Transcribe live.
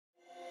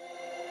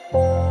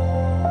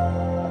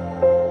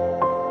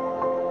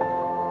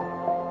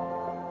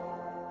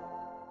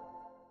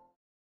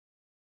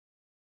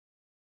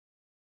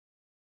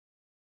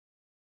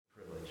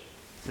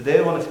today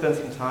I want to spend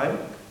some time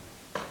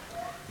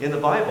in the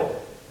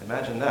Bible.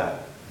 Imagine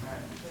that.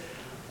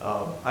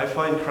 I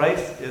find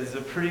Christ is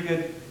a pretty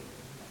good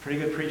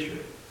preacher.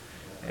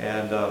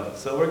 And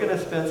so we're going to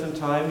spend some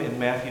time in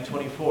Matthew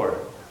 24.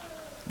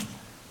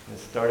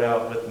 Let's start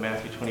out with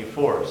Matthew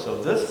 24.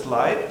 So this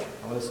slide,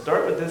 I'm going to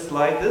start with this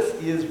slide. This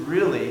is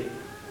really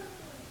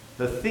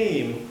the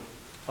theme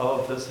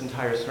of this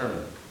entire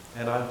sermon.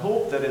 And I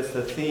hope that it's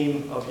the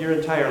theme of your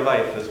entire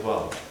life as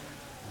well.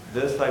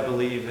 This, I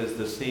believe, is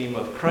the theme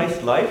of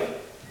Christ's life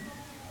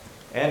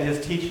and his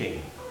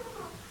teaching.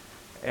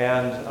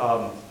 And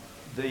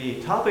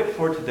the topic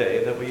for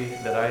today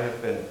that I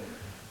have been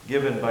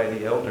given by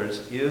the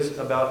elders is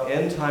about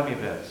end-time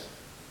events,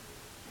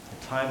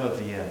 the time of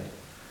the end.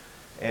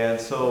 And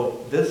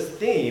so this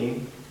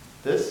theme,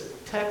 this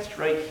text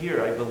right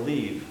here, I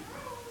believe,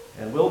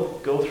 and we'll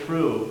go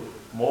through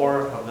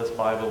more of this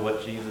Bible,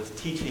 what Jesus'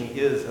 teaching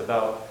is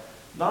about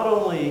not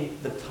only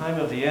the time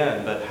of the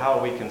end, but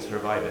how we can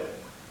survive it.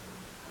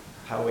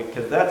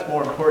 Because that's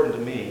more important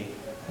to me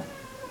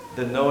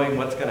than knowing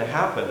what's going to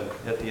happen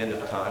at the end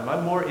of time.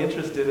 I'm more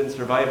interested in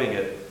surviving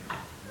it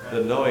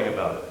than knowing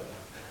about it.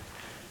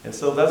 And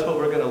so that's what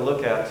we're going to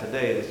look at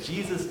today, is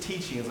Jesus'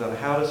 teachings on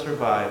how to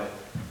survive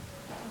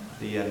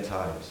the end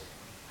times.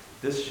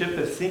 This ship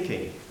is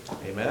sinking.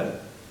 Amen?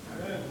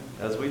 Amen.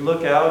 As we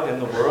look out in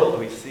the world,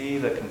 we see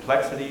the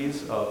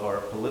complexities of our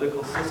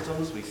political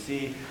systems. We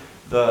see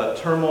the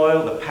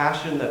turmoil, the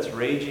passion that's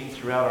raging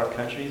throughout our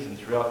countries and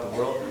throughout the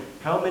world.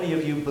 How many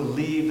of you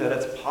believe that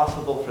it's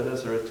possible for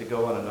this earth to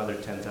go on another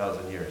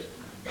 10,000 years?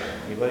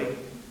 Anybody?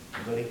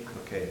 Anybody?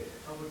 Okay.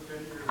 How about 10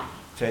 years?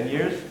 10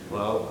 years?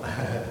 Well,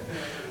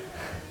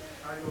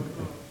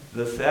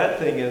 the sad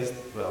thing is,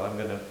 well, I'm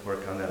going to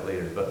work on that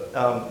later, but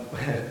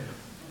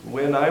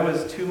when I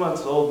was 2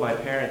 months old, my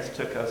parents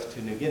took us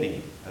to New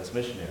Guinea as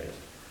missionaries.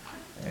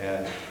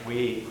 And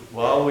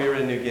while we were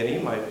in New Guinea,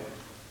 my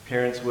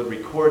parents would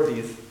record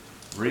these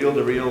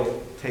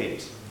reel-to-reel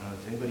tapes.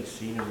 Has anybody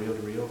seen a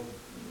reel-to-reel?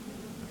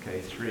 Okay,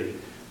 3.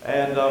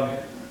 And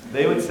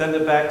they would send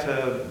it back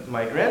to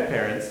my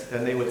grandparents,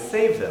 and they would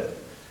save them.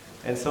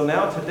 And so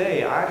now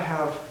today, I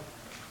have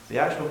the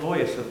actual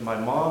voice of my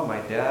mom, my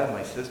dad,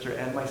 my sister,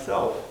 and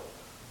myself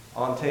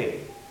on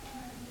tape.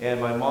 And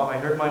I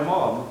heard my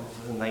mom,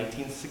 this is in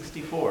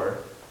 1964.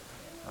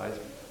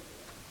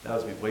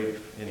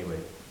 Anyway,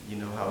 you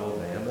know how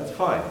old I am, that's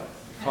fine.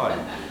 Fine.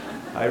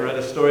 I read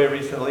a story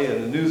recently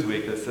in the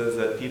Newsweek that says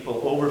that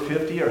people over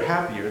 50 are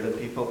happier than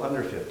people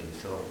under 50,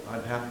 so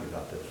I'm happy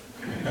about this.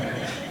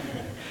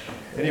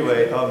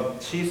 Anyway,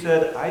 she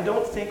said, I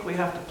don't think we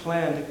have to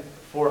plan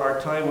for our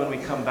time when we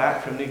come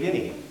back from New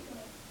Guinea.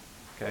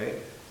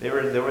 Okay? They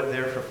were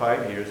there for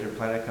 5 years. They were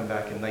planning to come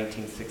back in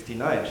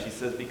 1969. She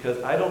says,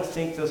 because I don't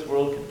think this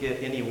world could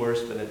get any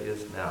worse than it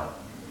is now.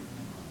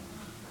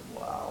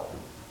 Wow.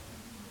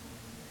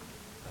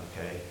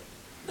 Okay.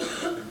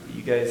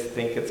 You guys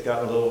think it's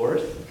gotten a little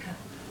worse?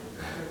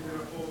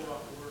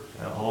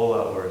 A whole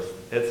lot worse.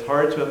 It's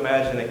hard to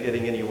imagine it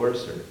getting any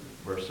worser.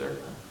 Worse.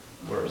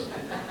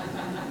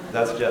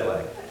 That's jet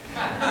lag.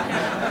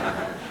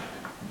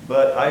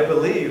 But I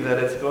believe that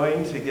it's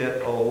going to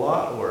get a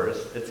lot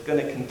worse. It's going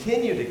to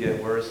continue to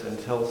get worse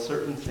until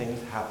certain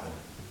things happen.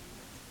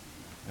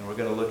 And we're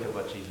going to look at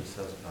what Jesus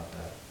says about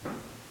that.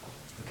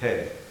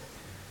 Okay.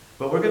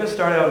 But we're going to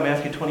start out in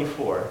Matthew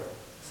 24.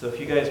 So if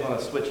you guys want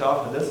to switch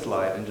off of this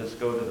slide and just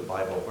go to the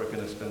Bible, we're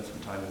going to spend some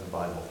time in the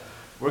Bible.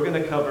 We're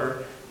going to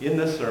cover in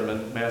this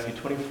sermon Matthew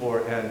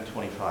 24 and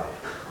 25.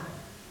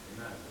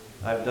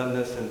 I've done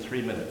this in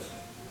 3 minutes.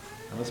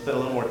 I'm going to spend a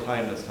little more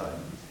time this time.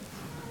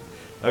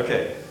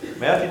 Okay,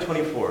 Matthew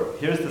 24.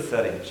 Here's the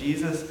setting.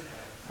 Jesus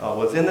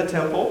was in the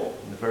temple,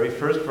 in the very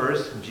first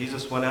verse. And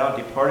Jesus went out,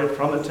 departed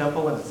from the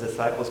temple, and his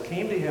disciples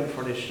came to him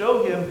for to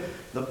show him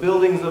the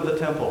buildings of the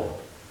temple.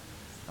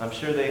 I'm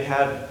sure they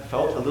had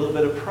felt a little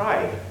bit of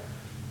pride.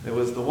 It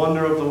was the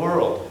wonder of the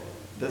world.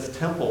 This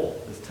temple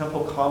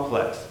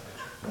complex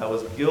that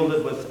was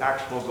gilded with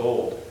actual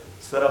gold,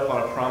 set up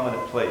on a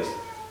prominent place,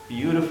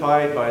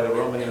 beautified by the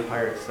Roman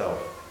Empire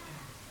itself.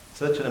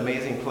 Such an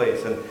amazing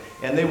place.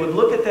 And they would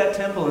look at that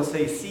temple and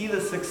say, see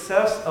the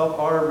success of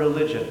our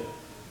religion.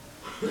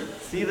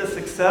 See the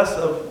success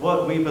of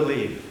what we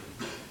believe.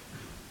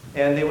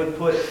 And they would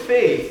put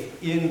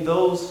faith in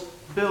those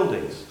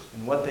buildings,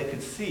 in what they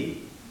could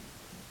see.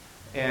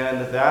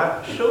 And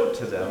that showed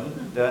to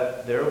them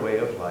that their way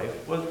of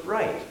life was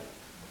right.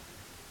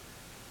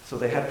 So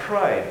they had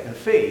pride and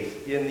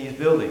faith in these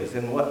buildings,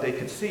 in what they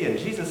could see. And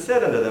Jesus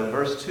said unto them,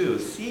 verse 2,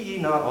 see ye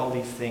not all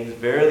these things?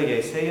 Verily I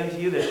say unto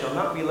you, there shall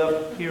not be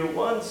left here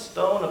one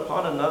stone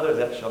upon another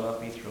that shall not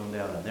be thrown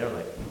down. And they're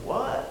like,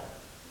 what?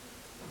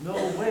 No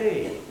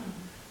way.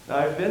 Now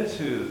I've been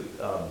to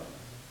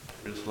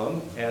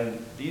Jerusalem,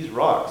 and these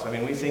rocks, I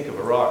mean, we think of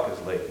a rock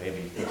as like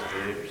maybe this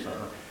big or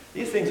something.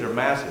 These things are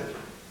massive.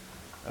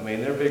 I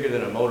mean, they're bigger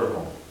than a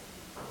motorhome.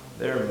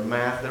 They're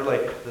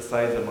like the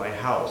size of my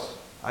house.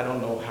 I don't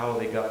know how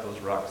they got those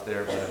rocks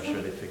there, but I'm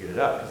sure they figured it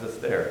out because it's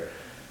there.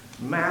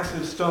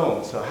 massive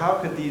stones. So how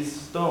could these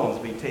stones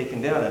be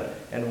taken down?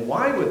 And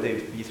why would they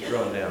be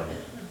thrown down?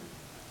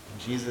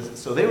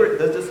 So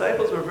the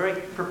disciples were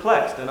very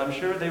perplexed, and I'm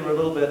sure they were a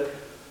little bit,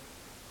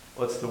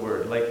 what's the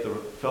word,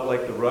 felt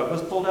like the rug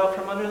was pulled out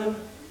from under them.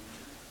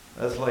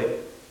 That's like,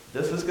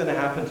 this is going to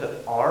happen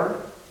to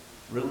our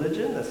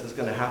religion? This is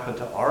going to happen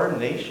to our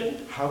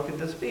nation? How could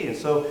this be? And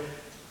so,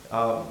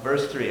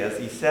 verse 3, as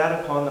he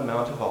sat upon the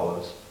Mount of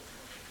Olives,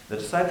 the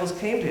disciples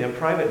came to him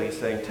privately,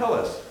 saying, "Tell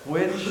us,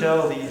 when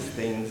shall these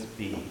things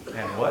be?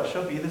 And what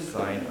shall be the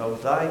sign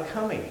of thy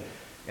coming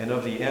and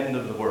of the end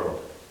of the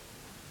world?"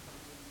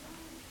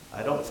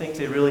 I don't think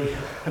they really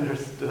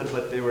understood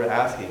what they were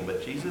asking,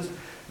 but Jesus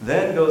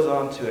then goes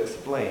on to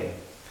explain.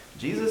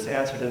 Jesus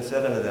answered and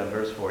said unto them,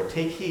 verse 4,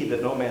 "Take heed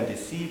that no man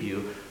deceive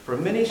you, for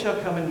many shall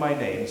come in my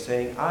name,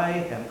 saying, I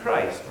am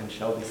Christ, and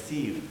shall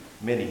deceive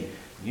many.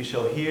 You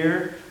shall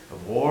hear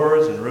of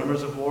wars and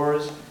rumors of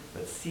wars,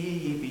 but see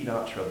ye be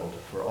not troubled,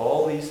 for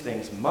all these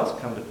things must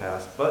come to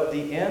pass, but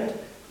the end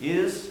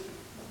is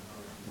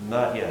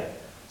not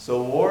yet."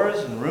 So wars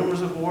and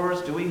rumors of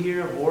wars, do we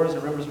hear of wars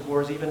and rumors of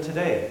wars even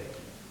today?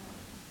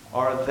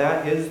 Are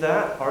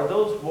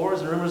those wars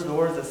and rumors of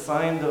wars a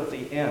sign of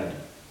the end?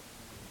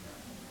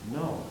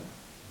 No.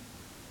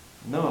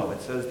 No,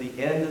 it says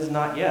the end is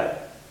not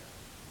yet.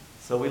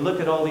 So we look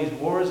at all these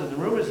wars and the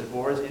rumors of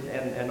wars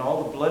and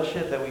all the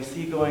bloodshed that we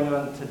see going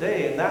on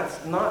today, and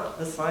that's not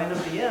the sign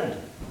of the end.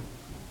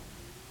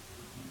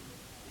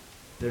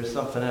 There's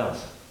something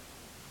else.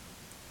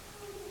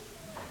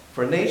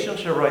 "For nation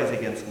shall rise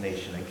against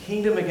nation, and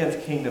kingdom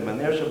against kingdom, and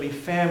there shall be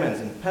famines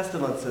and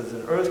pestilences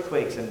and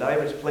earthquakes in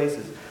divers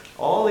places.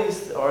 All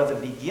these are the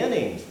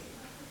beginnings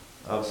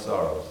of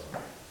sorrows.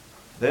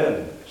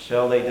 Then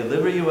shall they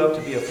deliver you up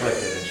to be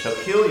afflicted, and shall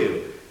kill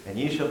you, and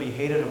ye shall be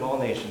hated of all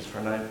nations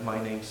for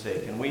my name's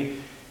sake." And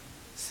we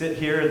sit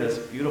here in this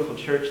beautiful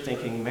church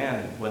thinking,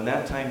 man, when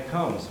that time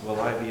comes, will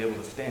I be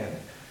able to stand?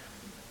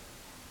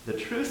 The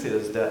truth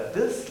is that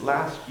this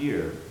last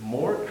year,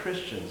 more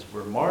Christians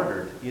were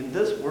martyred in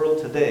this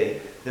world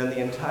today than the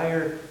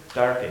entire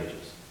Dark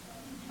Ages.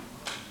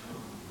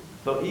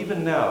 So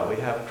even now, we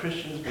have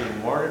Christians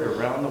being martyred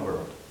around the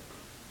world.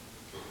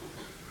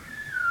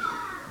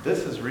 This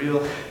is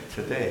real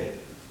today.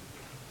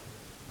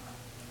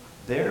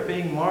 They're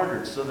being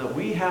martyred so that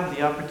we have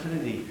the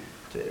opportunity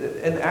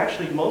to, and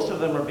actually most of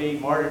them are being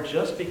martyred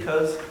just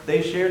because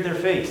they shared their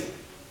faith.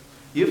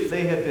 If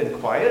they had been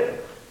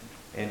quiet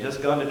and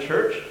just gone to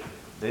church,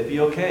 they'd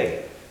be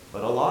okay.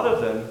 But a lot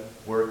of them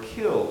were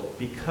killed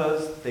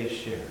because they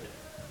shared.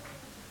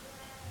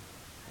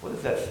 What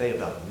does that say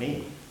about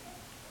me?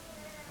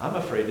 I'm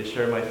afraid to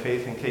share my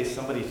faith in case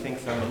somebody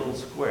thinks I'm a little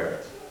square.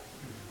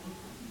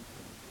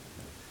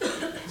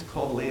 It's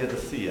called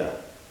Laodicea.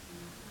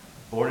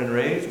 Born and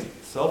raised,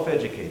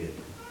 self-educated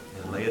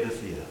in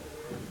Laodicea.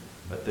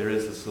 But there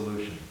is a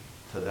solution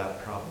to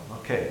that problem.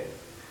 Okay,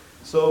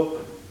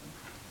 so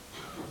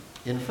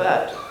in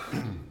fact,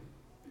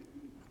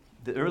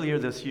 earlier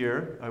this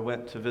year, I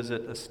went to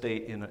visit a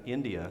state in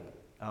India.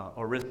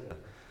 Orissa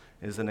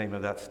is the name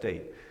of that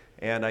state.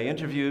 And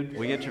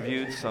we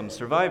interviewed some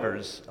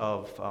survivors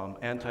of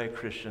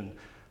anti-Christian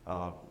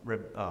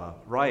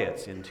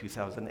riots in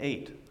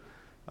 2008.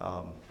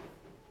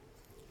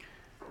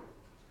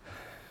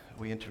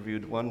 We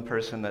interviewed one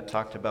person that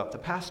talked about the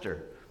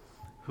pastor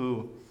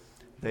who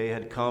they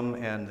had come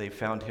and they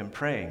found him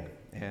praying.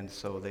 And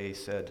so they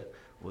said,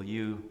 "Will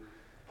you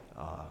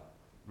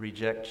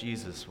reject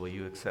Jesus? Will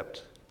you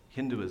accept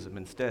Hinduism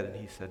instead?" And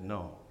he said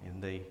no.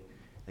 And they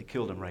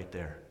killed him right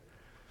there.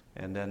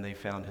 And then they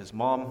found his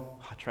mom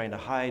trying to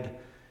hide.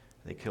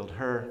 They killed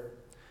her.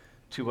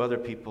 2 other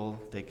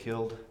people they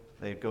killed.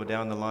 They'd go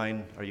down the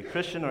line, "Are you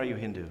Christian or are you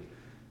Hindu?"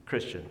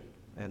 "Christian."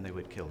 And they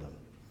would kill them.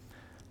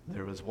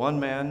 There was one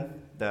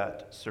man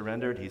that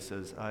surrendered. He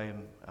says,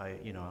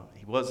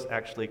 he was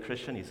actually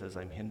Christian. He says,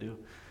 "I'm Hindu."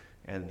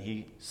 And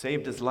he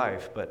saved his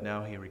life, but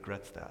now he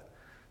regrets that.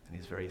 And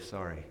he's very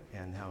sorry.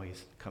 And now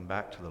he's come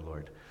back to the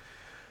Lord.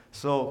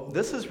 So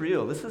this is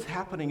real. This is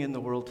happening in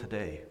the world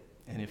today.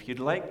 And if you'd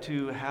like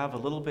to have a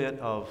little bit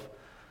of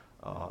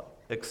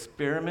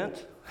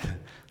experiment,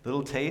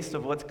 little taste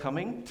of what's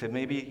coming, to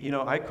maybe,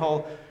 I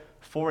call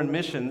foreign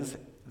missions,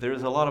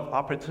 there's a lot of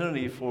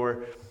opportunity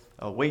for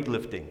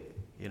weightlifting.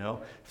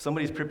 If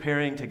somebody's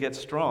preparing to get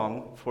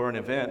strong for an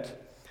event,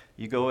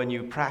 you go and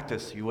you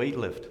practice, you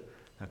weightlift.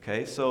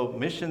 Okay, so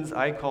missions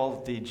I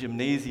call the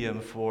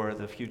gymnasium for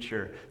the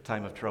future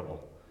time of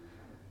trouble.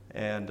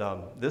 And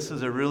this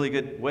is a really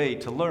good way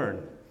to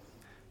learn.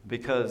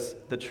 Because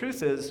the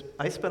truth is,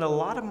 I spent a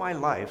lot of my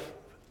life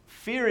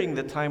fearing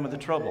the time of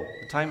trouble.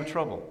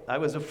 I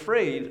was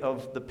afraid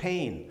of the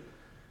pain.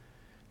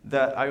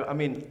 That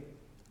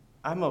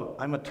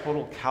I'm a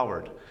total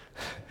coward.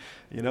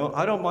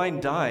 I don't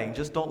mind dying,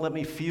 just don't let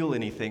me feel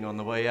anything on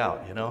the way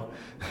out,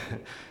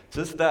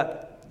 Just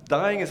that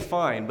dying is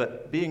fine,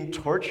 but being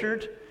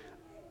tortured,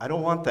 I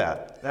don't want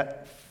that.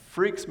 That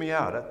freaks me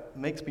out. It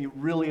makes me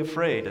really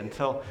afraid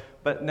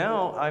but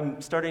now I'm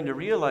starting to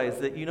realize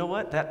that,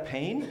 that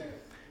pain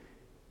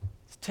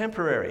is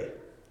temporary.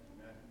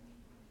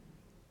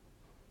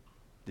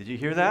 Did you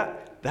hear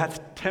that? That's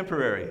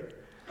temporary.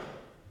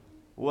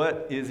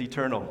 What is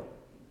eternal?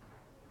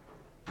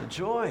 The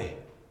joy,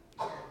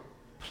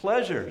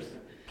 pleasures.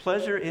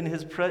 Pleasure in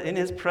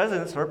his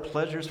presence are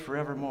pleasures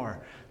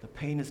forevermore. The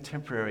pain is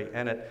temporary,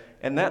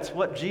 and that's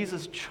what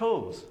Jesus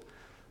chose.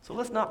 So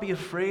let's not be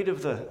afraid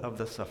of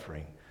the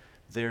suffering.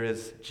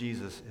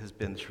 Jesus has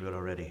been through it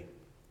already.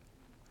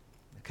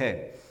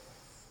 Okay.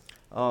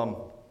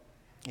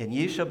 And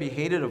ye shall be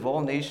hated of all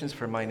nations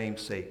for my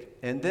name's sake.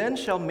 And then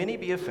shall many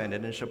be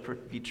offended, and shall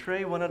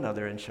betray one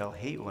another, and shall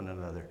hate one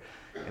another.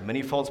 And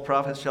many false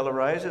prophets shall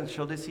arise, and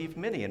shall deceive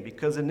many. And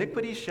because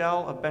iniquity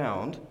shall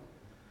abound,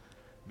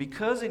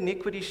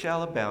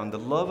 the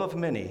love of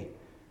many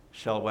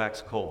shall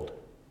wax cold.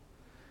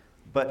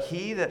 But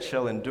he that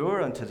shall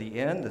endure unto the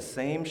end, the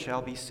same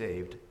shall be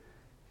saved.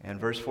 And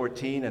verse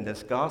 14, and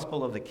this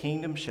gospel of the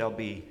kingdom shall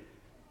be,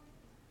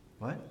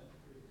 what?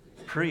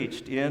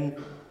 Preached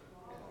in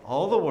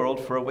all the world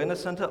for a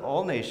witness unto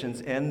all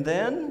nations, and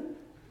then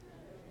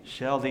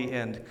shall the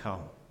end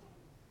come.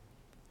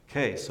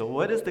 Okay, so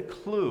what is the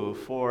clue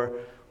for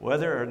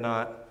whether or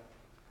not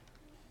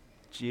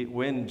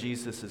when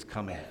Jesus is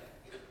coming?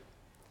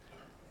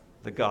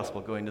 The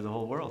gospel going to the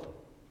whole world.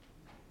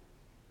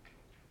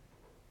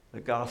 The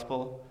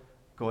gospel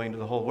going to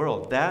the whole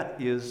world. That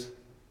is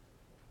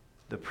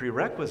the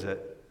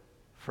prerequisite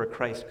for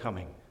Christ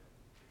coming,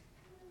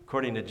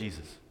 according to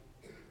Jesus.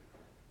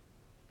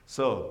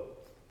 So,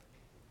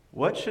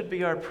 what should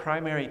be our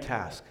primary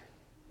task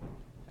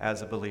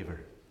as a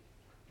believer?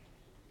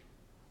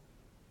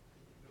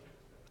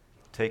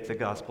 Take the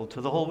gospel to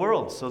the whole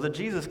world so that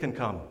Jesus can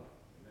come.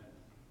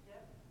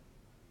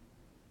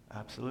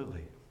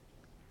 Absolutely.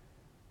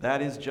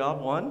 That is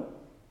job one.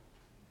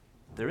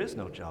 There is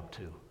no job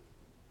two.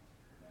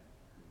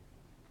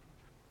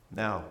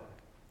 Now,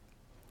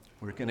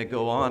 we're going to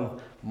go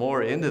on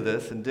more into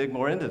this and dig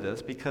more into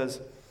this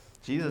because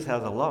Jesus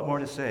has a lot more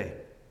to say.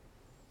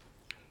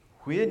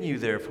 When you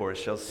therefore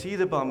shall see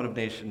the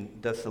abomination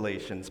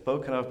desolation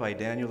spoken of by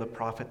Daniel the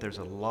prophet, there's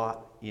a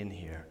lot in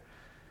here.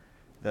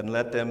 Then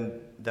let them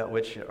that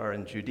which are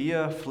in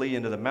Judea flee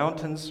into the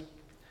mountains.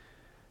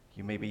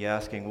 You may be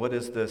asking, what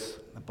is this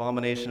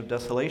abomination of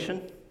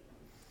desolation?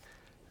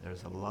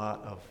 There's a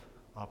lot of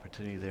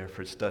opportunity there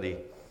for study.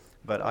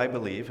 But I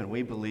believe, and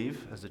we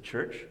believe as a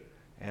church,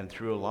 and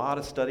through a lot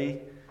of study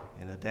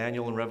in the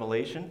Daniel and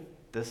Revelation,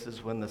 this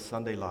is when the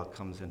Sunday law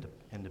comes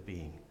into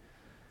being.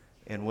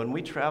 And when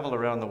we travel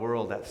around the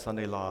world, that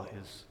Sunday law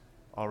is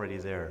already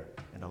there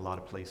in a lot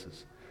of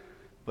places.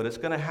 But it's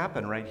going to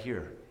happen right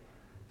here.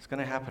 It's going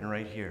to happen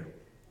right here.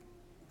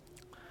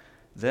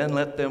 Then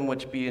let them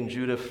which be in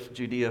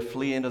Judea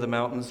flee into the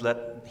mountains.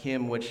 Let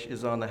him which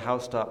is on the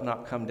housetop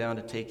not come down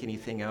to take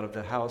anything out of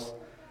the house.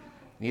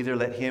 Neither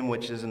let him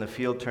which is in the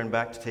field turn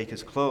back to take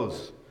his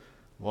clothes.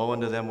 Woe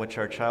unto them which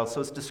are child. So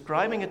it's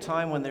describing a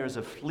time when there's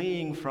a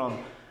fleeing from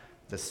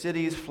the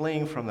cities,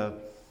 fleeing from the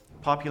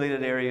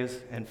populated areas,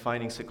 and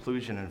finding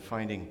seclusion and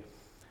finding.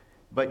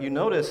 But you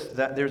notice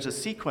that there's a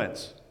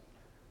sequence.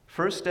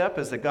 First step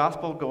is the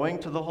gospel going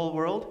to the whole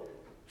world.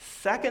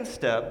 Second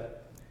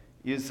step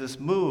is this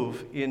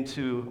move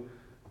into,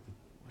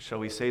 shall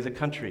we say, the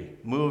country.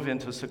 Move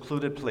into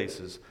secluded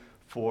places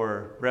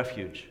for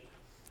refuge.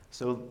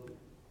 So,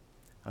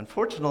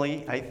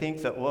 unfortunately, I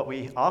think that what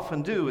we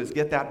often do is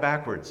get that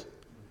backwards.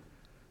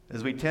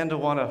 As we tend to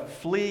want to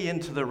flee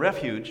into the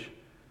refuge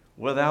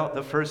without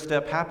the first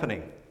step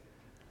happening.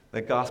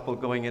 The gospel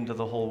going into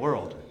the whole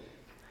world.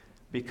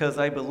 Because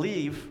I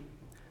believe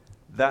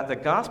that the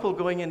gospel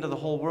going into the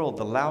whole world,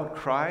 the loud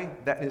cry,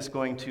 that is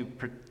going to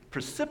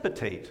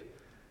precipitate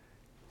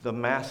the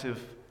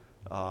massive,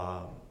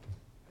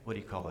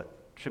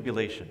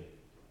 tribulation,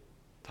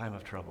 time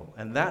of trouble.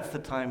 And that's the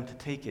time to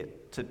take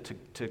it,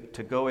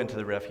 to go into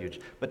the refuge.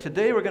 But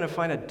today we're going to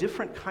find a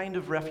different kind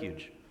of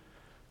refuge.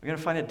 We're going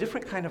to find a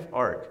different kind of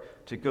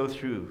ark to go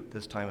through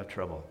this time of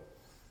trouble.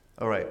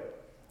 All right.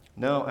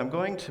 Now, I'm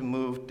going to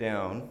move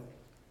down.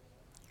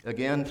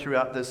 Again,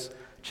 throughout this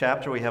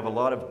chapter, we have a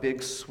lot of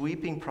big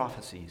sweeping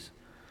prophecies.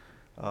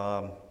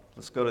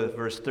 Let's go to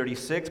verse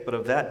 36. But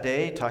of that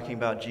day, talking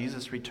about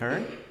Jesus'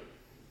 return,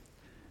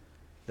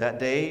 that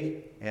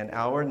day and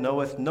hour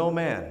knoweth no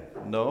man,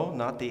 no,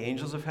 not the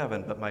angels of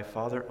heaven, but my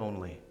Father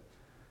only.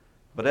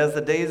 But as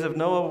the days of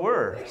Noah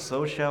were,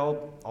 so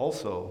shall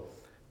also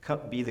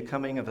be the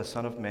coming of the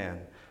Son of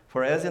Man.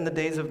 For as in the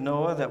days of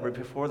Noah that were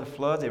before the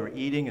flood, they were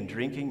eating and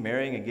drinking,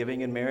 marrying and giving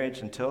in marriage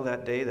until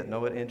that day that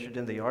Noah entered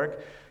into the ark,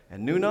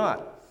 and knew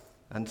not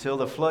until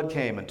the flood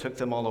came and took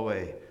them all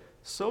away.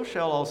 So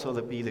shall also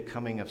be the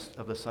coming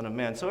of the Son of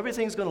Man. So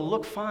everything's going to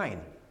look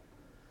fine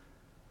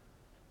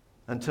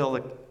until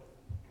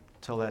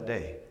that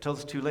day, until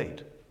it's too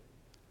late.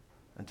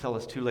 Until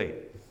it's too late.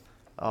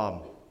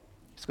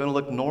 It's going to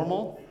look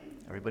normal.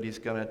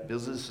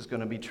 Business is going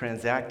to be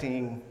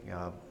transacting.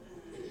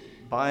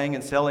 Buying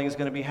and selling is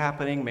going to be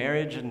happening.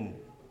 Marriage and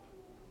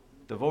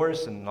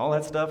divorce and all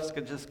that stuff is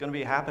just going to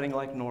be happening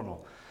like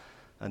normal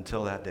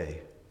until that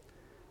day.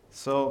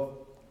 So,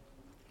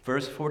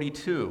 verse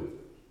 42.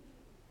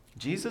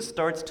 Jesus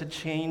starts to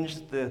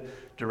change the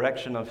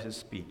direction of his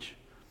speech.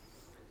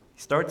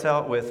 He starts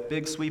out with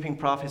big sweeping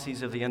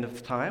prophecies of the end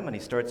of time, and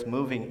he starts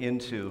moving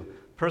into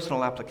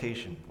personal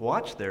application.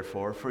 Watch,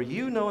 therefore, for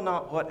you know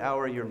not what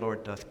hour your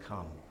Lord doth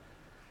come.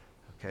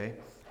 Okay?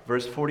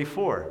 Verse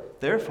 44,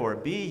 therefore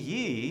be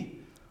ye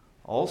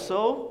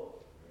also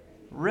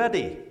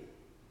ready.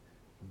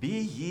 Be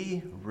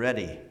ye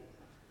ready.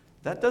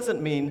 That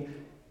doesn't mean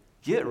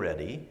get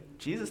ready.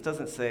 Jesus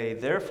doesn't say,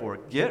 therefore,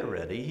 get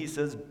ready. He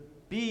says,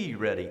 be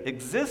ready.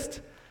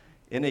 Exist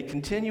in a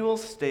continual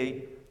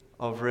state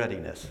of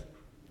readiness.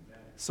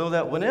 So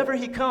that whenever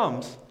he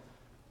comes,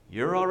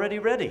 you're already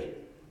ready.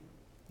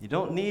 You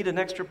don't need an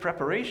extra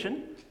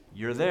preparation.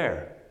 You're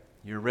there.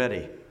 You're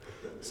ready.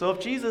 So if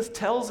Jesus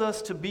tells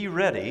us to be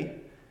ready,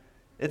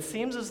 it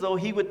seems as though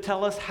he would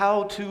tell us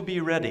how to be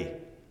ready.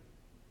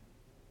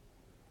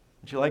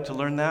 Would you like to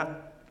learn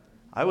that?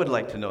 I would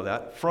like to know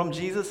that from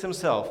Jesus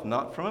himself,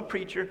 not from a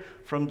preacher,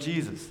 from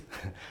Jesus.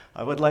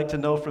 I would like to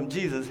know from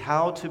Jesus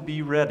how to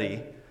be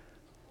ready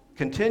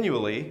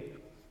continually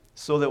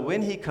so that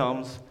when he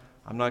comes,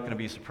 I'm not going to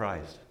be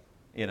surprised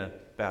in a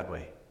bad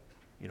way.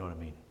 You know what I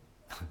mean?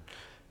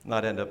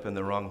 Not end up in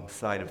the wrong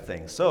side of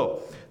things.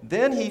 So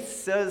then he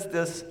says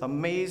this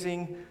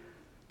amazing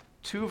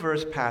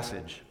 2-verse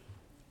passage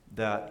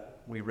that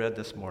we read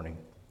this morning.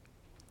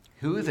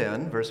 Who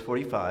then, verse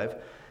 45,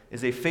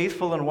 is a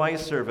faithful and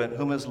wise servant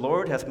whom his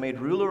Lord hath made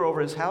ruler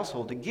over his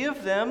household to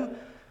give them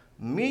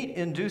meat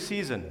in due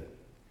season.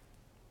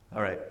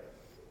 All right,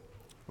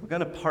 we're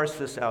going to parse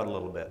this out a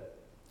little bit.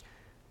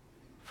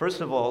 First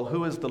of all,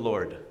 who is the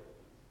Lord?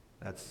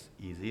 That's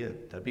easy.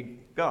 That'd be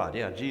God.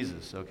 Yeah,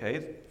 Jesus,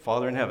 okay?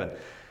 Father in heaven.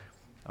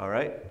 All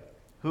right.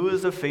 Who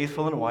is a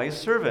faithful and wise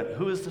servant?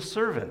 Who is the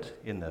servant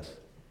in this?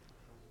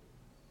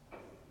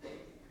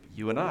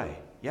 You and I.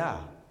 Yeah,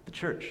 the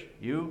church.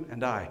 You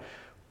and I.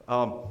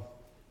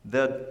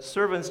 The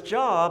servant's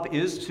job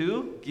is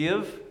to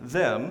give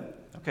them,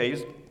 okay,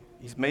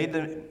 he's made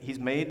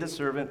the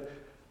servant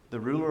the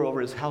ruler over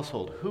his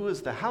household. Who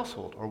is the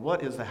household, or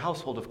what is the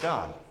household of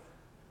God?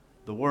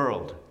 The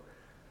world.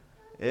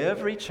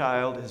 Every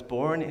child is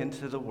born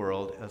into the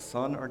world a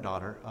son or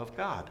daughter of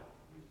God.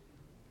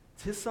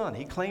 It's his son.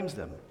 He claims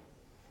them.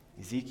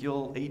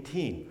 Ezekiel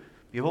 18.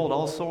 Behold,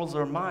 all souls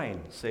are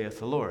mine, saith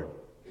the Lord.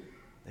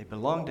 They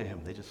belong to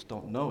him. They just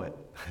don't know it.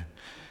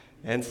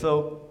 And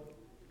so,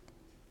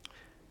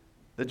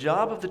 the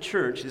job of the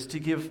church is to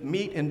give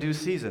meat in due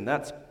season.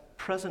 That's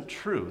present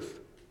truth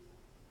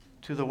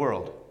to the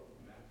world.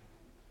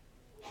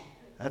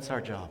 That's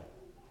our job.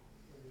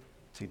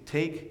 To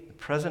take the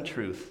present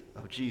truth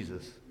of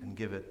Jesus and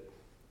give it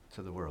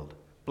to the world.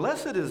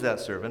 Blessed is that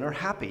servant, or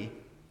happy.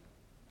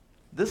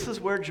 This is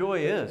where joy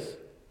is.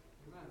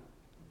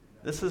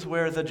 This is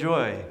where the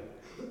joy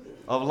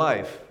of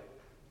life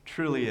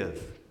truly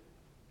is.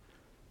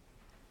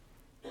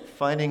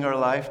 Finding our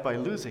life by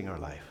losing our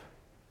life.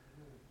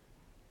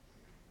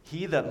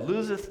 He that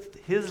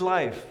loseth his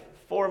life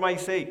for my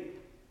sake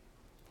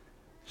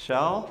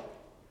shall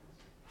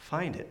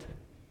find it.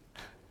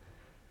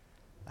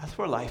 That's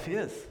where life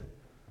is.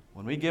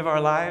 When we give our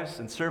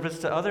lives in service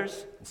to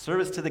others, in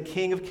service to the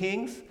King of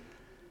Kings,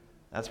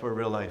 that's where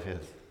real life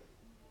is.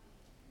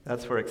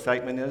 That's where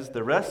excitement is.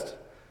 The rest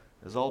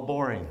is all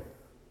boring.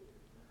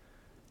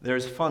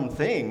 There's fun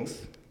things,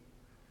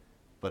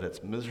 but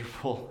it's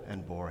miserable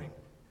and boring.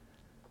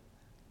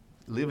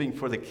 Living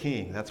for the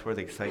King, that's where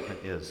the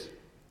excitement is.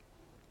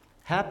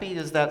 Happy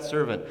is that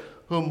servant,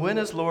 whom when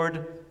his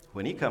Lord,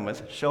 when he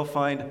cometh, shall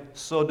find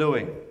so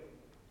doing.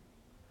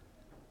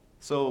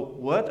 So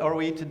what are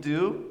we to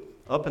do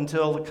up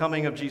until the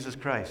coming of Jesus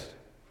Christ?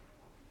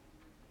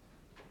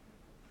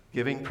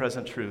 Giving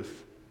present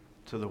truth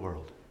to the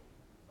world.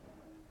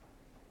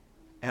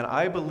 And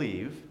I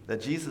believe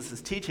that Jesus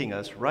is teaching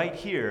us right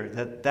here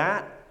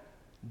that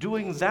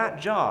doing that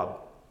job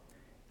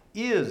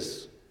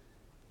is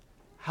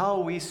how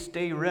we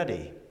stay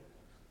ready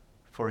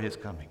for his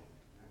coming.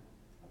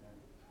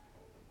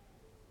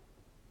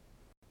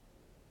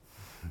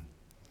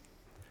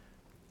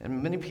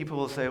 And many people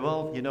will say,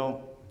 well, you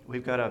know,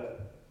 we've got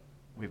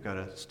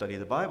to study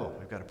the Bible.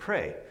 We've got to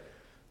pray.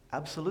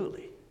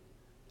 Absolutely.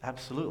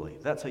 Absolutely.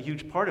 That's a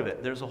huge part of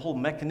it. There's a whole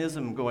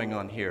mechanism going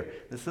on here.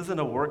 This isn't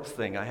a works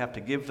thing. I have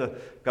to give the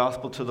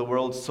gospel to the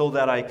world so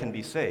that I can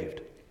be saved.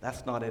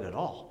 That's not it at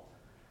all.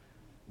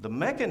 The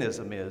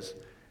mechanism is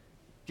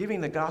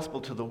giving the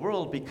gospel to the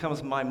world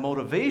becomes my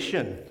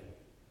motivation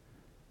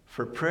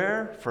for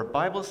prayer, for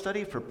Bible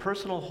study, for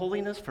personal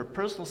holiness, for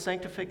personal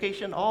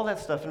sanctification, all that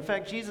stuff. In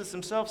fact, Jesus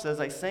himself says,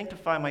 I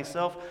sanctify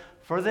myself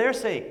for their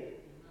sake.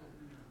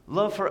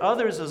 Love for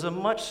others is a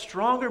much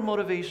stronger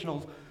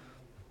motivational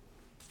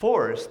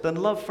force than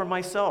love for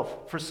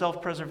myself, for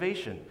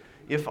self-preservation.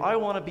 If I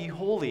want to be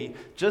holy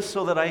just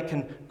so that I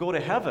can go to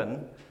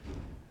heaven,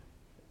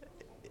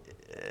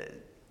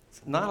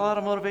 it's not a lot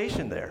of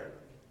motivation there.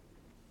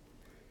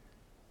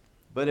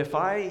 But if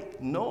I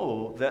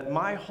know that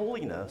my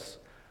holiness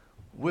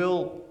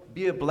will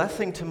be a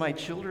blessing to my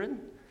children,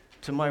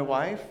 to my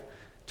wife,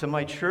 to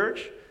my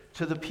church,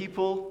 to the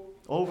people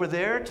over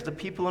there to the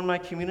people in my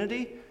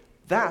community,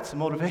 that's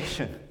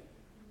motivation.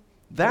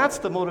 That's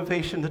the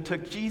motivation that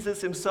took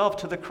Jesus himself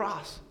to the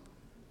cross.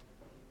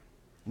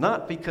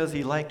 Not because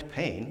he liked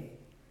pain,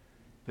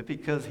 but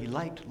because he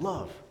liked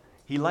love.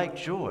 He liked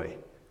joy.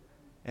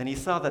 And he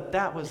saw that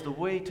that was the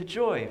way to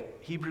joy.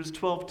 Hebrews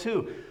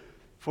 12:2.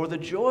 For the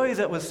joy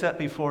that was set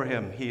before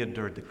him, he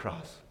endured the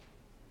cross.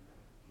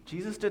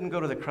 Jesus didn't go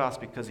to the cross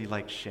because he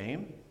liked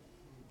shame.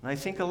 And I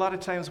think a lot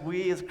of times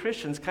we as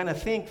Christians kind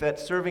of think that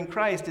serving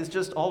Christ is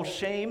just all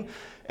shame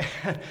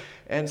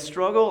and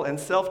struggle and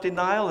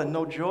self-denial and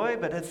no joy,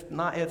 but it's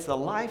not. It's a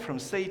lie from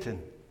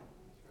Satan.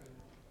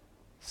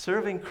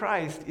 Serving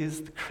Christ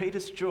is the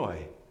greatest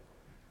joy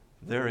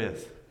there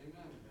is.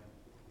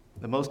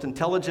 The most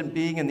intelligent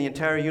being in the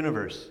entire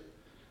universe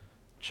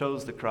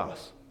chose the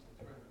cross,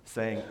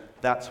 saying,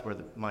 that's where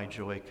my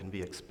joy can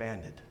be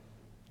expanded.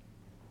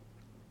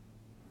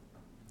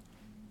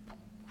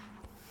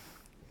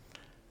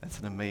 That's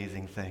an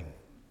amazing thing.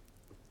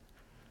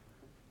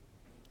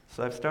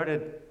 So I've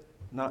started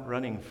not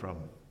running from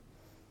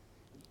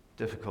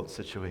difficult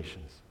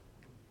situations.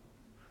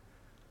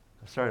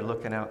 I started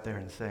looking out there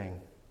and saying,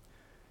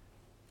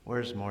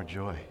 where's more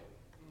joy?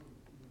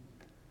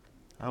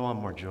 I want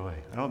more joy.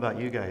 I don't know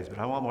about you guys, but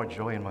I want more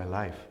joy in my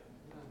life.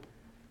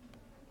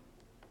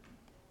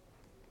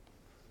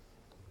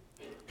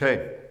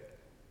 Okay.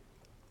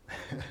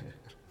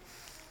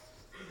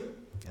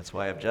 That's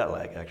why I have jet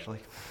lag, actually.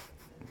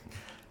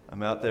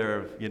 I'm out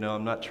there,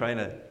 I'm not trying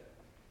to,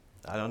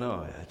 I don't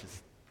know,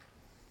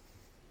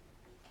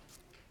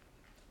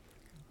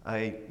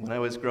 when I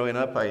was growing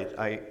up,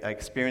 I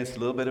experienced a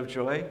little bit of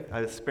joy.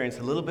 I experienced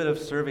a little bit of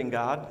serving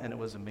God, and it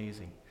was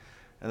amazing.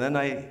 And then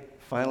I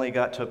finally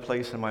got to a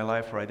place in my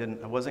life where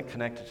I wasn't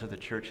connected to the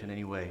church in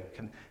any way.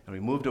 And we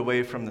moved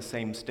away from the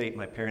same state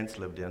my parents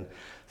lived in,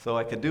 so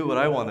I could do what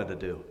I wanted to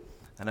do.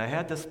 And I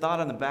had this thought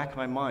in the back of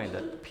my mind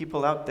that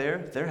people out there,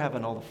 they're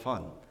having all the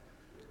fun.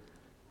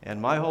 And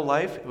my whole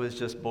life, it was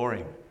just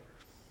boring.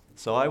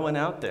 So I went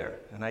out there,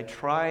 and I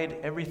tried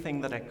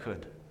everything that I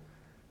could.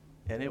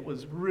 And it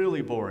was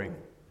really boring.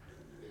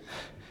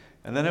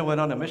 And then I went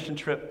on a mission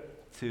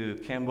trip to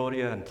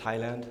Cambodia and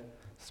Thailand.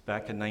 It's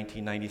back in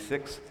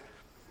 1996.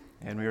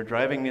 And we were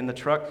driving in the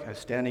truck. I was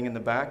standing in the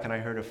back, and I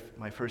heard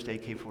my first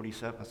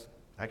AK-47,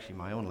 actually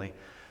my only,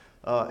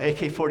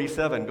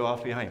 AK-47 go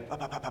off behind. Bah,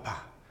 bah, bah, bah, bah.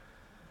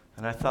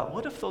 And I thought,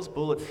 what if those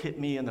bullets hit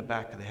me in the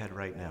back of the head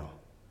right now?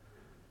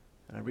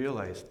 And I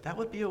realized that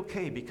would be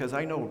okay because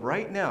I know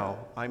right now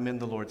I'm in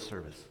the Lord's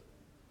service.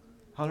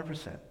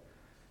 100%.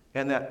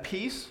 And that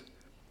peace,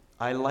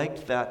 I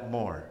liked that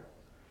more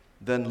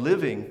than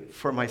living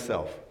for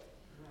myself.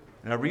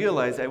 And I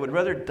realized I would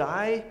rather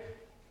die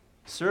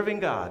serving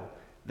God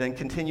than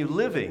continue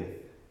living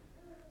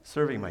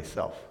serving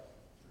myself.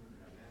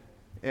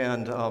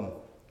 And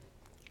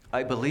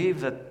I believe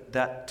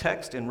that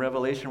text in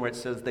Revelation where it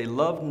says, they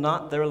loved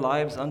not their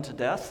lives unto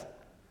death,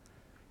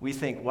 we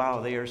think,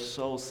 wow, they are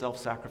so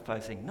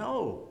self-sacrificing.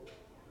 No,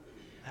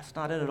 that's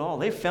not it at all.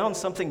 They found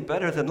something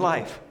better than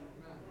life.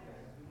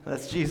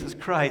 That's Jesus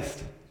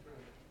Christ.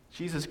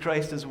 Jesus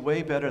Christ is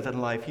way better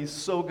than life. He's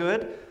so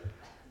good.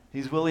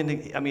 He's willing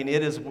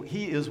to,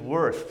 he is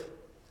worth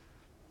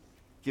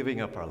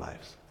giving up our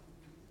lives.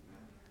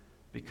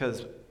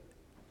 Because,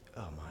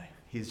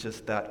 he's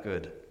just that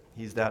good.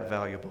 He's that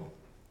valuable.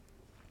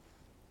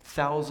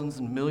 Thousands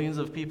and millions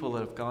of people that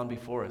have gone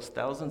before us,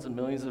 thousands and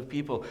millions of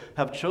people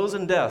have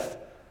chosen death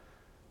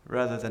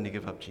rather than to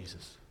give up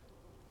Jesus.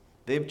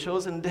 They've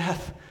chosen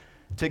death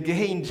to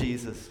gain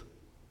Jesus.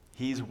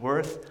 He's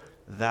worth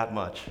that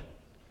much.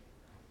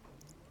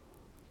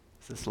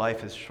 This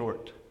life is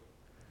short.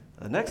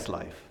 The next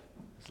life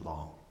is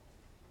long.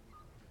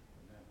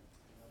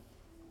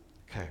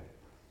 Okay.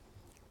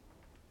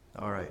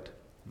 All right.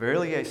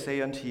 Verily I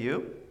say unto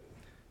you,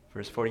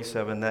 verse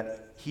 47,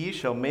 that he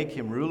shall make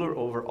him ruler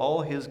over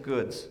all his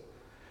goods.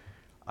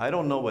 I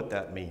don't know what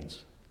that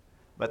means,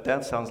 but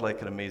that sounds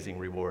like an amazing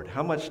reward.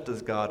 How much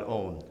does God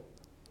own?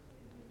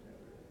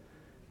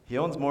 He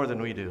owns more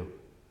than we do.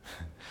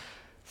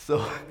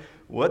 So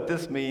what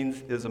this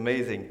means is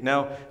amazing.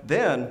 Now,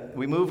 then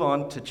we move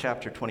on to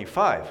chapter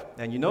 25,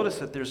 and you notice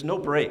that there's no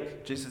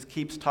break. Jesus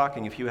keeps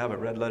talking. If you have a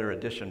red letter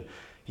edition,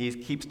 he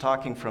keeps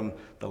talking from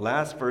the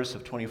last verse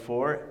of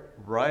 24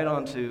 right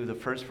on to the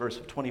first verse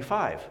of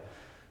 25.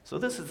 So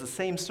this is the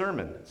same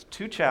sermon. It's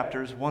 2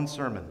 chapters, 1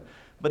 sermon.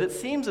 But it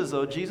seems as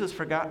though Jesus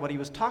forgot what he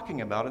was talking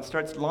about and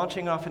starts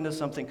launching off into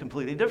something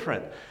completely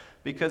different,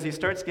 because he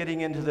starts getting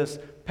into this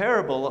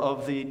parable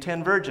of the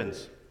 10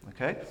 virgins,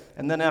 okay?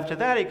 And then after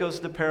that, he goes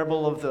to the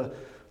parable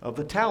of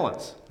the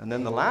talents. And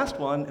then the last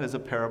one is a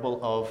parable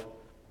of,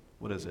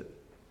 what is it?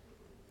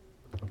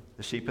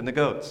 The sheep and the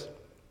goats.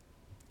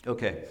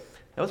 Okay.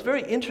 That was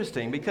very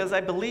interesting because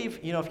I believe,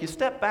 if you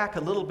step back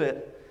a little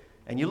bit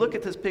and you look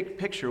at this big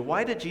picture,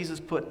 why did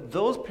Jesus put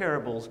those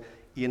parables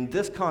in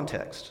this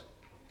context?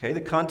 Okay,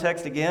 the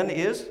context again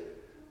is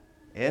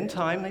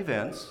end-time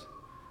events,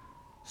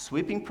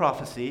 sweeping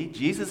prophecy,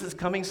 Jesus is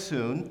coming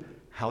soon,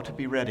 how to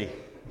be ready.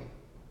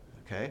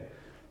 Okay?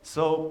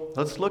 So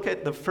let's look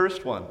at the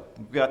first one.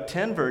 We've got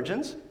 10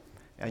 virgins,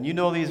 and you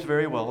know these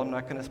very well. I'm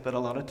not going to spend a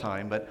lot of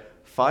time, but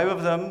 5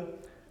 of them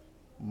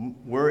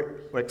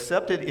were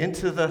accepted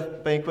into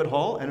the banquet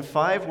hall, and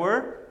 5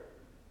 were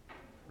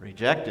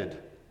rejected.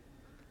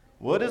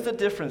 What is the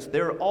difference? They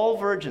were all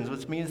virgins,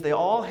 which means they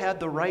all had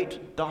the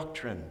right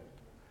doctrine.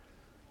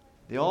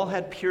 They all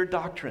had pure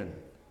doctrine.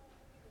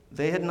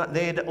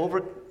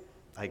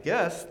 I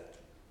guess,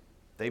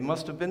 they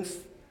must have been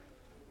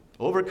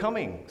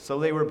overcoming. So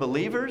they were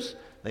believers,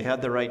 they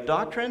had the right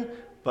doctrine,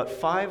 but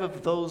 5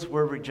 of those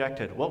were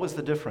rejected. What was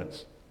the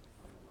difference?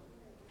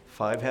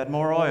 5 had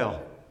more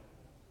oil.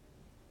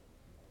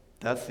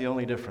 That's the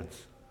only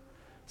difference.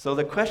 So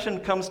the question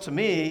comes to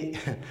me,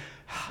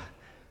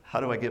 how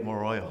do I get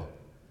more oil?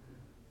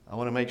 I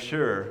want to make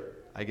sure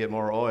I get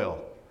more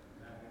oil.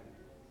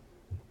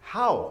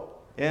 How?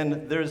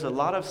 And there's a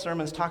lot of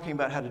sermons talking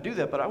about how to do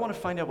that, but I want to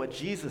find out what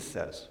Jesus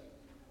says.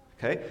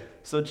 Okay?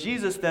 So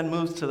Jesus then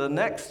moves to the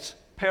next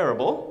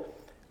parable,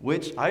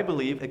 which I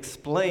believe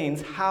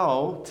explains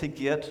how to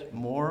get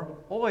more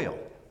oil.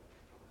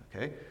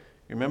 Okay?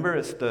 Remember,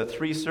 it's the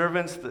 3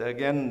 servants.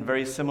 Again,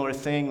 very similar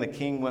thing. The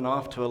king went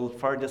off to a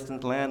far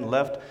distant land,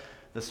 left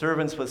the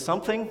servants with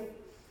something,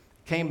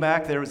 came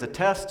back, there was a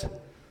test.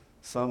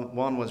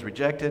 One was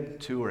rejected,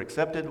 2 were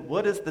accepted.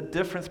 What is the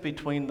difference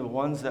between the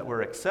ones that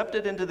were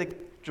accepted into the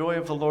joy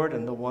of the Lord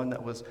and the one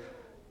that was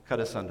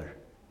cut asunder?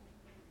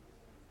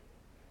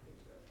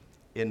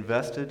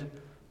 Invested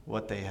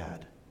what they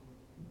had.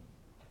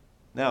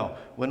 Now,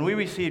 when we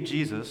receive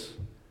Jesus,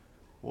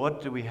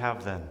 what do we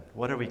have then?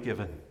 What are we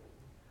given?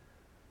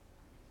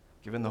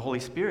 Given the Holy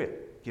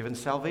Spirit, given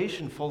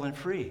salvation full and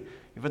free,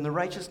 given the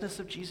righteousness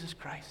of Jesus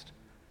Christ.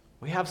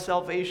 We have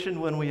salvation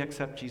when we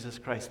accept Jesus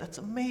Christ. That's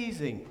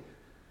amazing.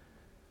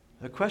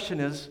 The question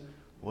is,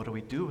 what do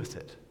we do with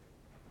it?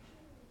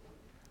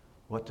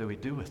 What do we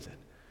do with it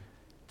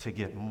to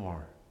get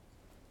more?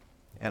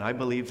 And I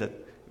believe that,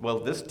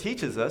 this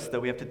teaches us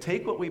that we have to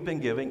take what we've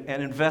been given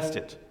and invest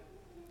it.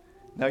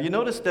 Now, you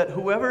notice that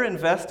whoever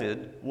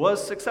invested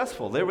was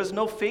successful. There was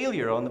no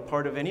failure on the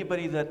part of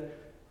anybody that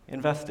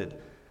invested.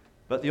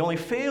 But the only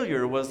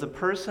failure was the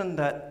person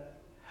that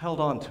held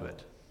on to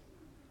it.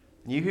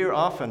 You hear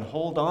often,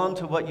 hold on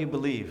to what you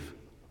believe.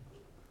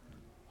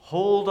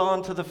 Hold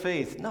on to the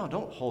faith. No,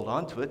 don't hold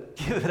on to it.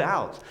 Give it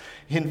out.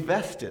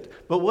 Invest it.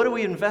 But what do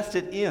we invest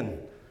it in?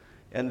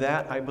 And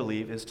that, I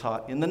believe, is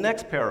taught in the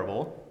next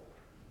parable,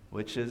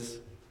 which is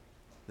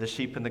the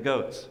sheep and the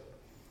goats.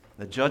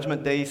 The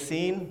judgment day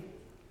scene,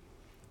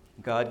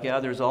 God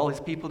gathers all his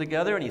people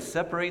together and he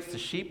separates the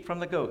sheep from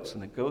the goats.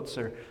 And the goats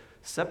are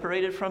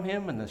separated from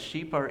him and the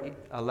sheep are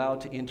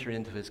allowed to enter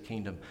into his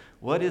kingdom.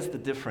 What is the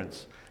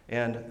difference?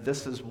 And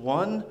this is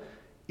one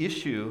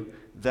issue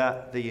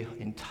that the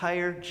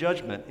entire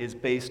judgment is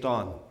based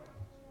on.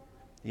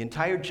 The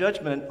entire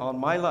judgment on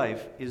my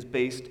life is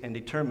based and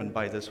determined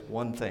by this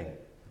one thing.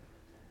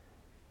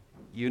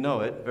 You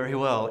know it very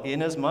well.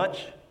 Inasmuch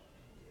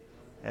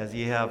as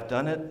ye have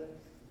done it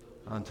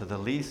unto the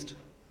least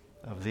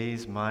of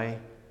these my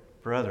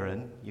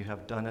brethren, you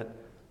have done it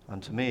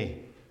unto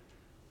me.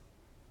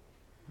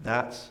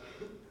 That's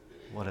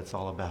what it's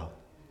all about.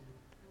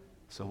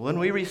 So when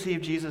we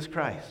receive Jesus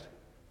Christ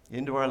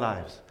into our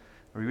lives,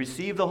 we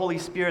receive the Holy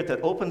Spirit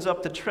that opens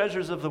up the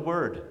treasures of the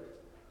Word.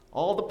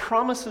 All the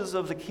promises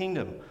of the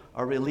kingdom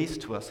are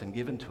released to us and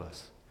given to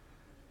us.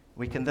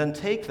 We can then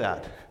take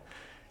that,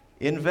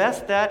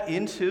 invest that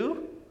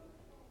into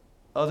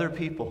other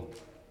people.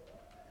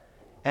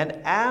 And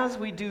as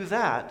we do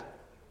that,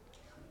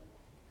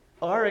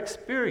 our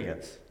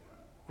experience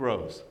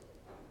grows.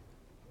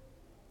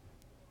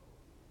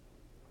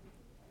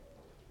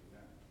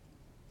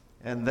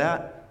 And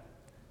that,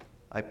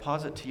 I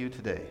posit to you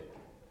today,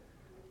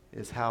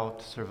 is how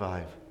to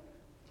survive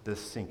this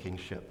sinking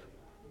ship.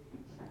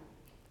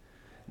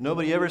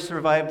 Nobody ever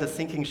survived the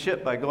sinking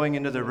ship by going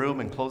into the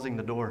room and closing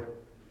the door,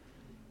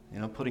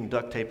 putting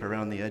duct tape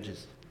around the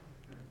edges.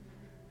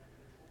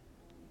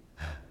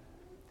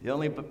 The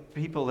only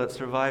people that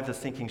survived the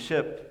sinking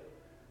ship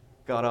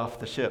got off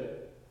the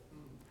ship.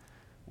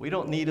 We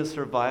don't need a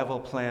survival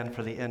plan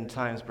for the end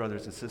times,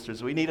 brothers and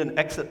sisters. We need an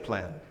exit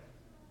plan.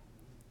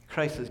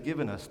 Christ has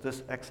given us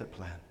this exit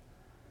plan.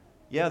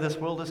 Yeah, this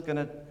world is going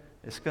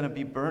to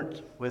be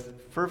burnt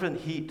with fervent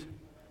heat.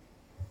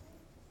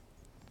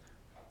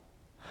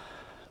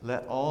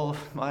 Let all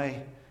of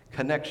my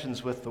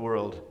connections with the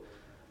world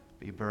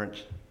be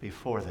burnt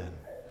before then.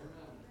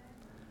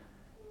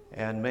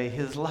 And may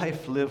his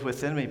life live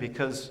within me,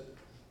 because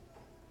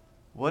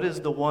what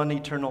is the one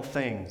eternal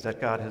thing that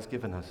God has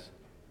given us?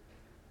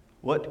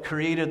 What thing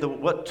created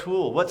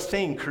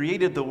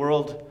the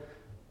world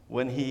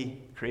when he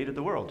created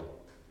the world?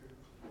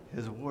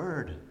 His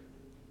Word.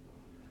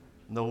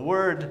 And the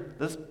Word,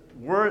 this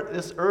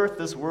earth,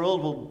 this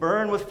world will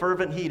burn with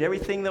fervent heat.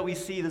 Everything that we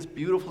see, this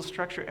beautiful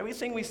structure,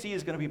 everything we see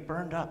is going to be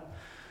burned up.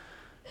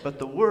 But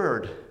the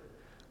Word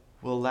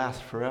will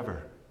last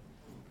forever.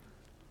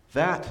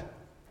 That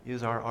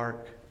is our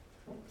ark.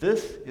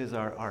 This is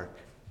our ark.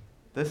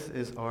 This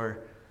is our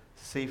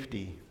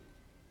safety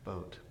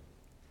boat,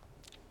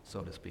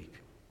 so to speak.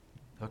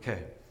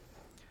 Okay,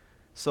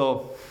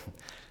 so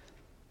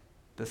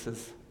this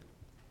is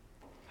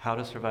how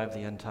to survive the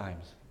end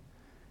times.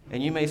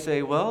 And you may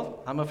say,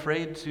 well, I'm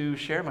afraid to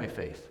share my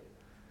faith.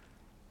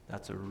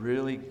 That's a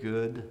really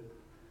good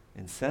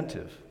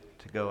incentive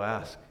to go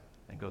ask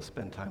and go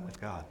spend time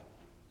with God.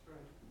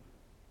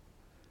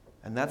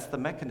 And that's the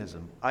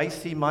mechanism. I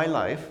see my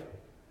life.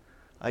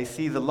 I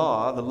see the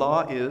law. The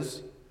law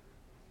is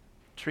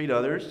treat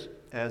others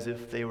as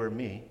if they were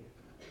me.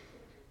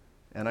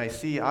 And I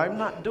see I'm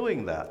not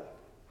doing that.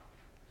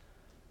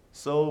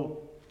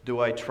 So do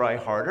I try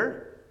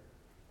harder?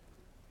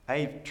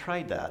 I've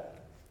tried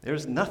that.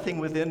 There's nothing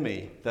within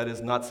me that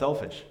is not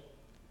selfish.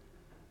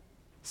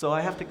 So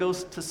I have to go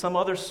to some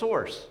other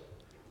source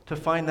to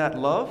find that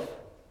love,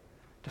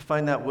 to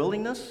find that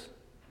willingness,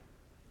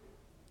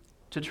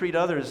 to treat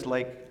others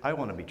like I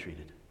want to be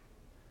treated.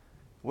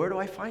 Where do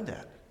I find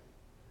that?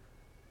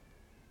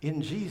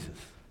 In Jesus.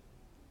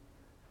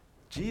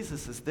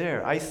 Jesus is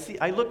there.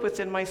 I look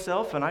within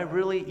myself and I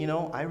really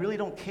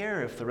don't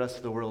care if the rest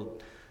of the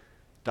world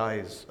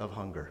dies of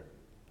hunger.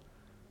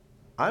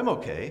 I'm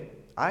okay.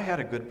 I had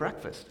a good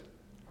breakfast.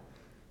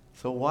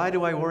 So why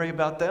do I worry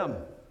about them?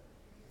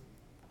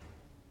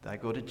 I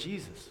go to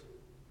Jesus.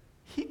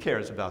 He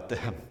cares about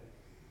them.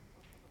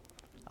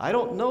 I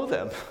don't know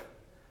them.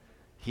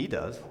 He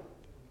does.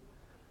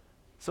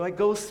 So I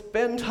go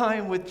spend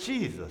time with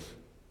Jesus.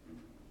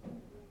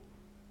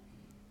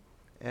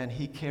 And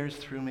he cares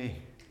through me.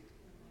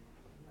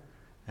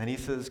 And he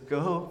says,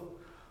 go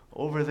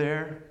over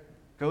there,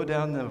 go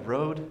down the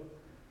road,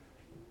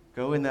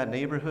 go in that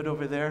neighborhood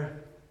over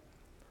there.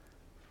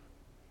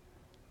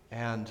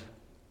 And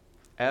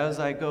as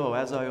I go,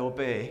 as I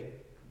obey,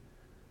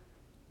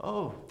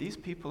 oh, these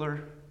people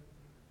they're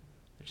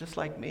just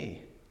like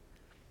me.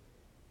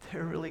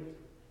 They're really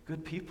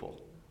good people.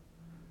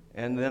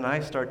 And then I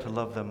start to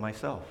love them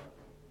myself.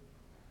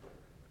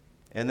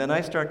 And then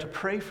I start to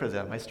pray for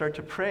them. I start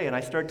to pray and I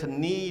start to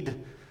need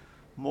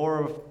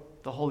more of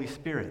the Holy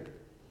Spirit.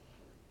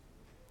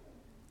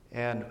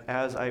 And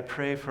as I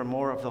pray for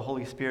more of the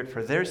Holy Spirit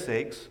for their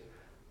sakes,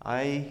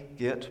 I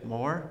get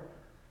more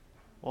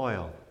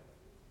oil.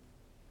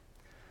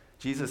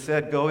 Jesus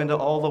said, go into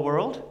all the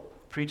world,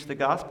 preach the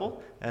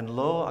gospel, and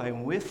lo,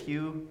 I'm with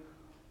you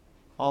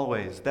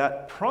always.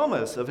 That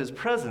promise of his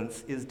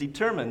presence is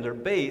determined or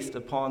based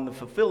upon the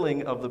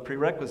fulfilling of the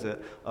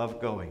prerequisite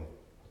of going.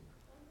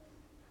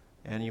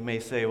 And you may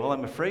say, well,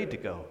 I'm afraid to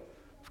go.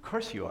 Of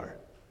course you are.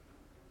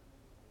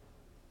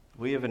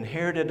 We have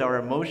inherited our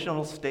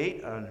emotional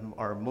state,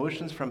 our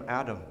emotions from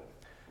Adam,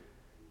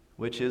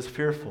 which is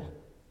fearful,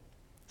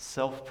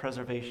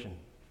 self-preservation.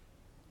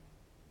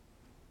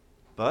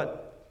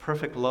 But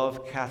perfect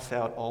love casts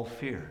out all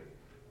fear.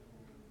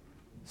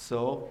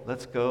 So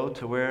let's go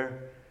to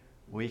where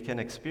we can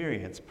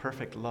experience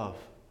perfect love.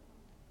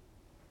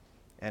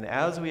 And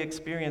as we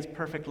experience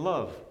perfect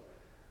love,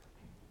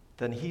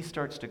 then he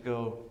starts to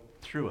go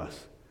through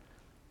us.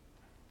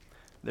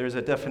 There's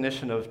a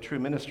definition of true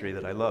ministry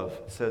that I love.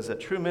 It says that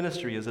true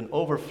ministry is an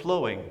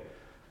overflowing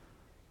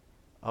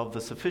of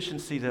the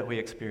sufficiency that we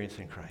experience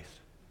in Christ,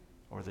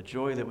 or the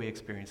joy that we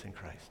experience in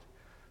Christ.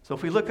 So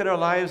if we look at our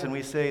lives and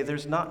we say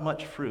there's not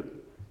much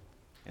fruit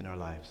in our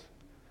lives,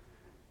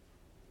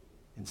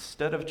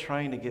 instead of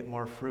trying to get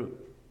more fruit,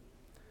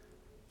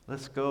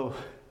 let's go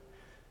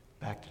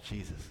back to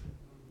Jesus.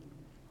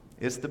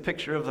 It's the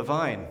picture of the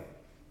vine.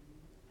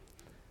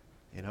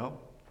 You know,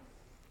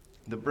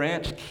 the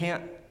branch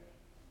can't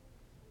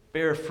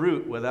bear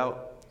fruit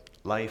without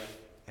life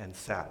and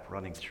sap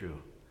running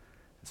through.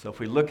 So if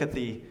we look at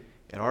in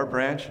our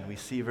branch and we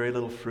see very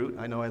little fruit,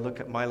 I know I look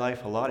at my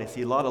life a lot, I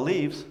see a lot of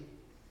leaves,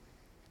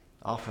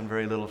 often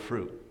very little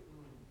fruit.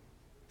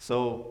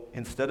 So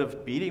instead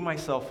of beating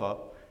myself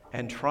up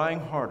and trying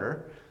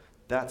harder,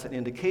 that's an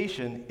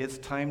indication it's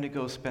time to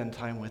go spend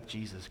time with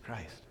Jesus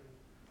Christ.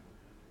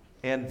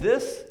 And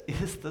this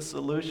is the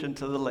solution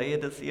to the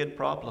Laodicean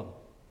problem.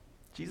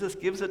 Jesus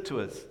gives it to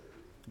us.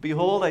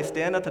 Behold, I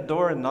stand at the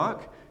door and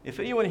knock. If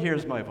anyone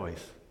hears my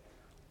voice,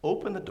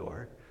 open the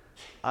door.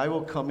 I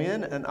will come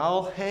in and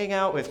I'll hang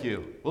out with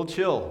you. We'll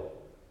chill.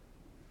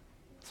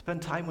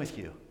 Spend time with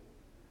you.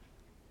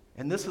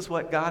 And this is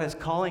what God is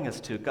calling us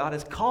to. God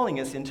is calling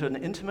us into an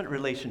intimate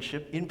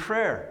relationship in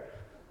prayer.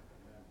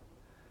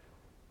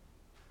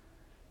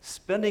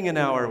 Spending an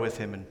hour with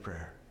him in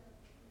prayer.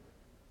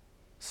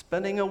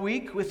 Spending a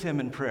week with him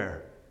in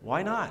prayer.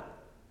 Why not?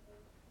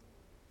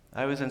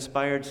 I was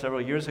inspired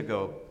several years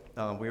ago.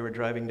 We were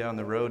driving down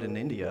the road in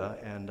India,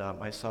 and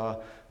I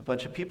saw a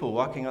bunch of people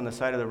walking on the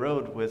side of the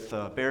road with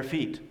bare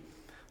feet.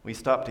 We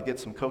stopped to get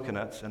some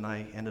coconuts, and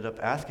I ended up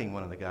asking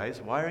one of the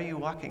guys, why are you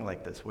walking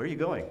like this? Where are you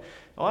going?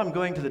 Oh, I'm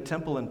going to the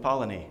temple in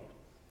Palani.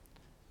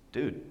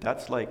 Dude,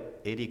 that's like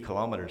 80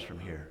 kilometers from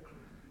here.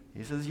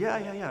 He says, yeah,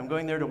 I'm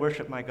going there to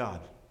worship my God.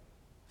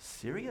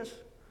 Serious?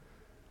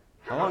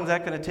 How long is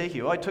that going to take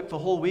you? Oh, I took the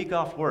whole week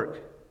off work.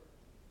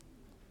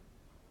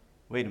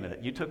 Wait a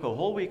minute, you took a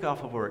whole week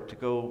off of work to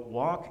go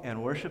walk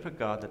and worship a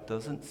God that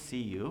doesn't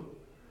see you,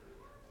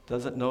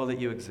 doesn't know that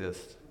you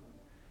exist,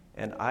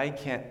 and I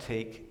can't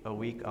take a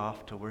week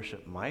off to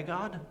worship my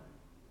God?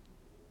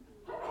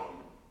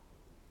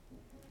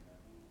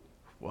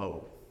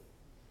 Whoa.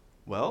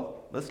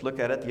 Well, let's look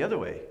at it the other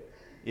way.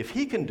 If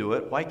he can do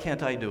it, why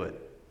can't I do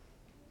it?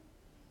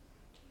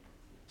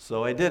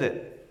 So I did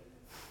it.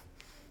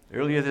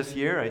 Earlier this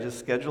year, I just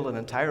scheduled an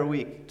entire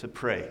week to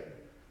pray.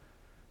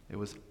 It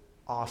was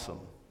awesome.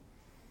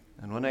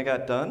 And when I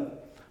got done,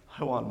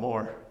 I want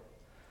more.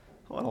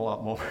 I want a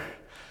lot more.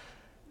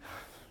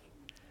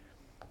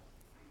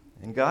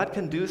 And God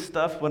can do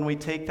stuff when we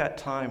take that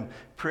time.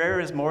 Prayer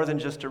is more than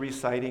just a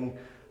reciting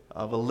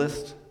of a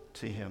list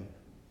to him.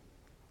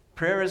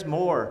 Prayer is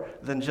more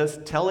than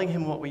just telling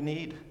him what we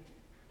need.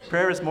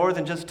 Prayer is more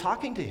than just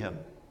talking to him.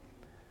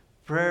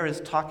 Prayer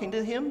is talking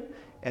to him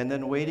and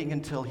then waiting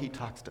until he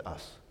talks to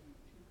us.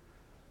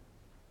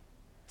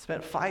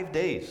 Spent 5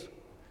 days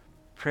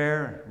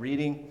prayer,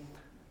 reading.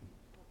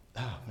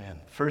 Oh man,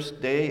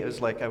 first day it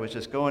was like I was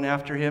just going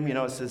after him. You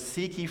know, it says,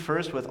 seek ye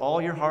first with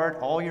all your heart,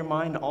 all your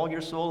mind, all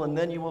your soul, and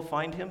then you will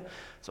find him.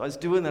 So I was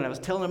doing that. I was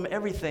telling him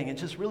everything and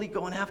just really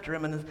going after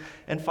him.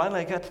 And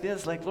finally I got to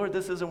this, like, Lord,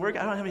 this isn't working.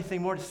 I don't have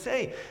anything more to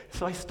say.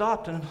 So I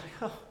stopped and I'm like,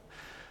 oh,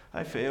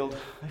 I failed.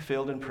 I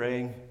failed in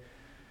praying.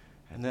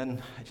 And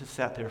then I just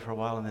sat there for a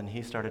while, and then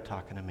he started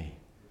talking to me.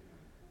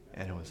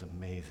 And it was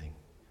amazing.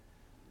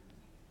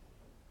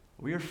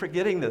 We are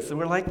forgetting this, and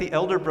we're like the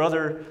elder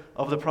brother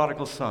of the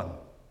prodigal son.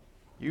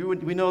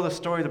 We know the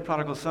story of the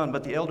prodigal son,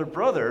 but the elder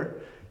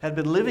brother had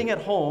been living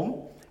at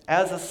home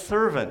as a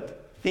servant,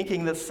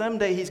 thinking that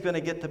someday he's going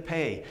to get the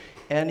pay.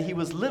 And he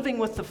was living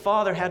with the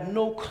father, had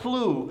no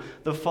clue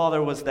the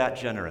father was that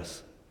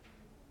generous.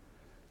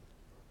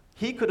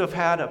 He could have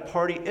had a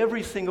party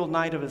every single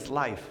night of his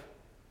life.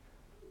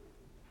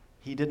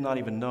 He did not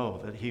even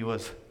know that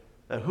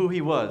who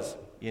he was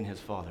in his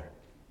father,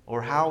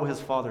 or how his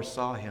father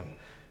saw him.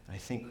 And I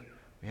think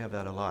we have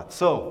that a lot.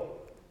 So,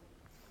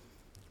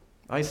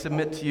 I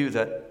submit to you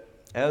that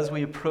as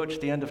we approach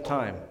the end of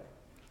time,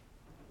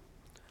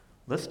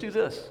 let's do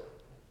this.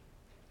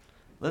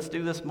 Let's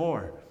do this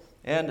more.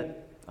 And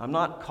I'm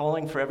not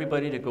calling for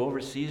everybody to go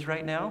overseas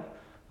right now.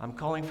 I'm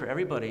calling for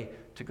everybody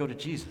to go to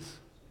Jesus.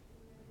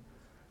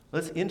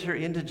 Let's enter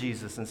into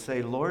Jesus and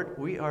say, Lord,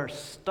 we are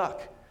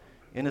stuck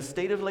in a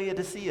state of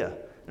Laodicea.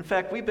 In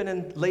fact, we've been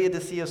in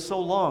Laodicea so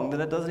long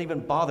that it doesn't even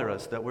bother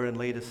us that we're in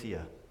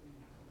Laodicea.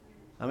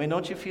 I mean,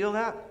 don't you feel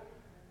that?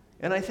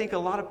 And I think a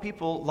lot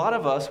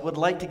of us would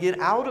like to get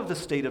out of the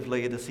state of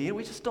Laodicea.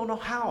 We just don't know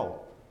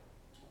how.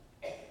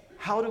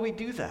 How do we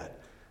do that?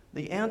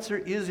 The answer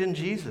is in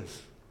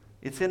Jesus.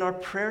 It's in our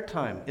prayer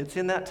time. It's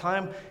in that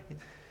time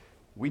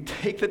we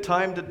take the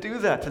time to do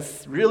that,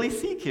 to really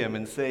seek him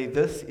and say,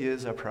 this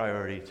is a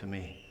priority to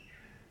me.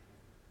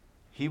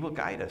 He will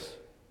guide us.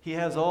 He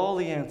has all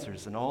the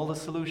answers and all the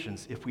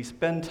solutions if we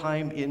spend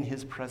time in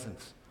his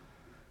presence.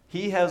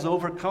 He has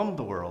overcome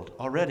the world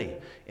already,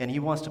 and he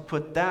wants to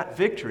put that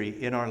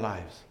victory in our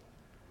lives.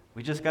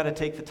 We just got to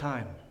take the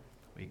time.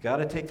 We got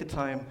to take the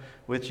time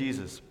with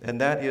Jesus.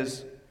 And that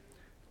is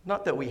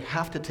not that we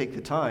have to take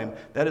the time.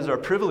 That is our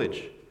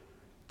privilege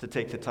to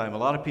take the time. A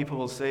lot of people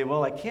will say,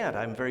 well, I can't.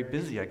 I'm very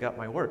busy. I got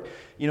my work.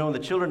 You know, the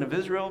children of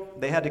Israel,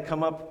 they had to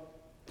come up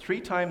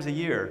 3 times a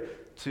year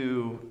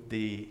to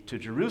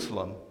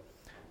Jerusalem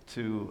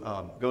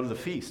to go to the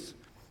feasts.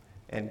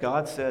 And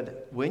God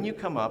said, when you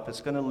come up,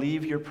 it's going to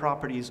leave your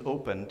properties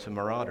open to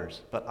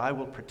marauders, but I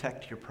will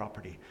protect your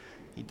property.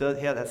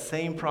 That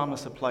same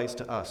promise applies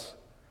to us.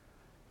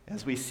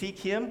 As we seek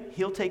him,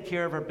 he'll take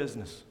care of our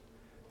business.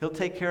 He'll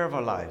take care of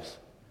our lives.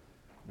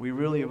 We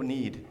really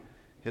need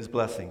his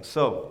blessing.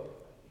 So,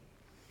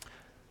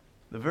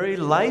 the very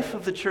life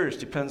of the church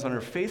depends on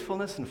her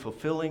faithfulness in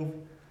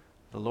fulfilling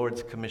the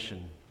Lord's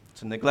commission.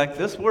 To neglect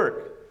this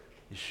work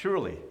is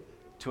surely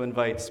to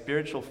invite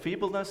spiritual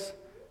feebleness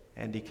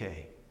and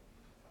decay.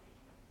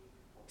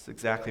 It's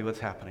exactly what's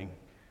happening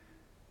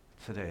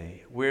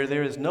today. Where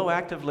there is no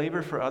active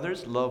labor for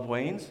others, love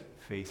wanes,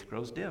 faith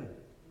grows dim.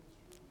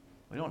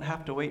 We don't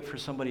have to wait for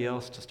somebody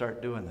else to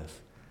start doing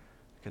this.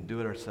 We can do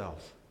it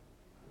ourselves,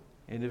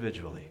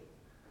 individually.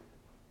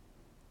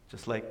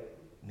 Just like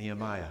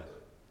Nehemiah.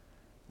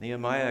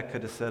 Nehemiah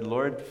could have said,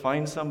 Lord,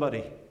 find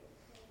somebody.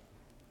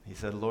 He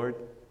said, Lord,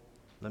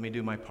 let me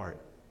do my part.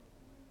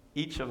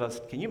 Each of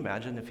us, can you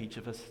imagine if each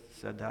of us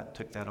said that,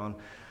 took that on?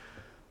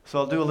 So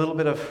I'll do a little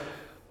bit of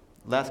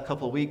last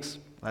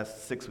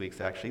 6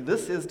 weeks actually.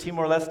 This is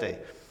Timor-Leste.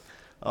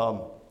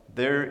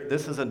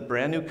 This is a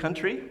brand new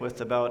country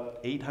with about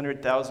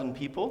 800,000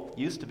 people.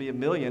 Used to be 1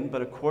 million,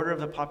 but a quarter of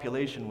the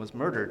population was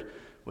murdered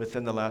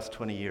within the last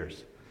 20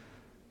 years.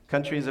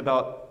 Country is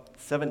about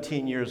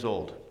 17 years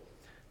old.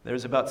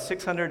 There's about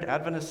 600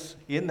 Adventists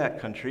in that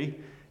country,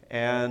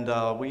 and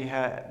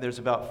there's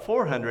about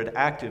 400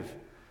 active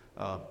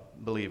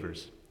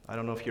believers. I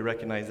don't know if you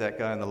recognize that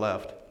guy on the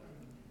left,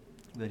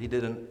 that he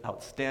did an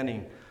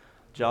outstanding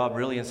job,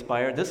 really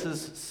inspired. This is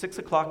 6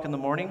 o'clock in the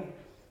morning,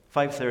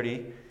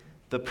 5:30.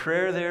 The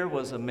prayer there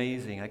was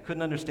amazing. I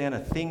couldn't understand a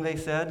thing they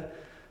said,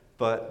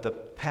 but the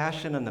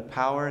passion and the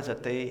power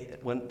that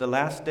when the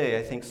last day,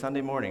 I think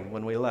Sunday morning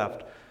when we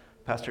left,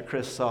 Pastor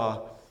Chris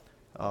saw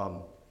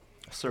a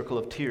circle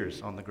of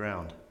tears on the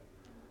ground.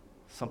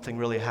 Something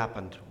really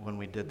happened when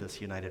we did this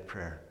united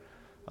prayer.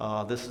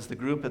 This is the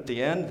group at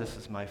the end. This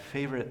is my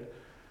favorite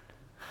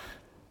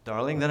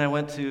darling. Then I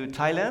went to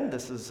Thailand.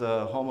 This is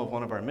a home of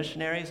one of our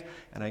missionaries,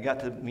 and I got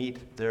to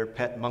meet their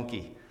pet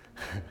monkey.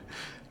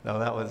 Now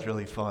that was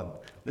really fun.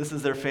 This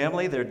is their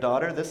family, their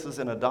daughter. This is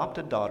an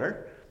adopted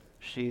daughter.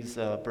 She's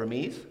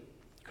Burmese,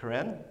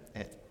 Karen.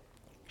 And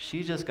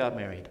she just got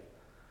married.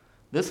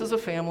 This is a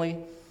family,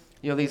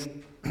 these,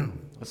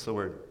 what's the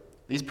word?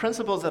 These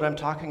principles that I'm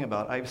talking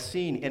about, I've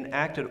seen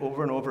enacted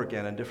over and over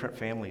again in different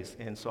families.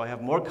 And so I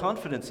have more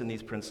confidence in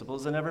these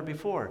principles than ever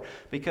before,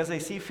 because I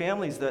see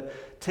families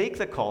that take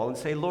the call and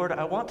say, Lord,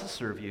 I want to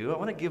serve you. I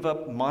want to give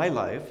up my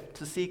life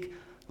to seek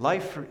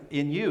life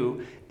in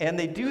you. And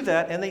they do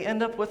that, and they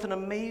end up with an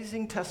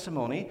amazing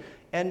testimony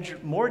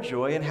and more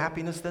joy and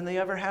happiness than they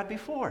ever had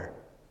before.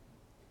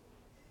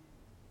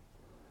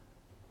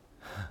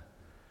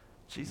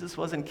 Jesus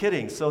wasn't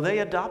kidding. So they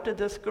adopted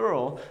this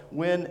girl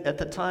when, at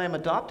the time,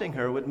 adopting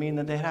her would mean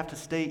that they'd have to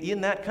stay in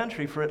that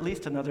country for at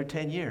least another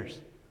 10 years.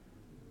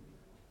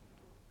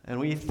 And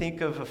we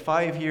think of a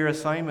 5-year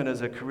assignment as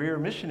a career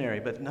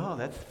missionary, but no,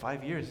 that's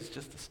 5 years. It's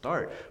just the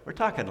start. We're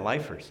talking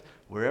lifers.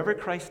 Wherever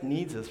Christ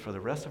needs us for the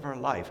rest of our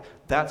life,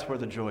 that's where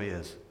the joy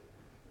is.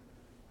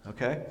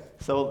 Okay?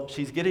 So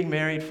she's getting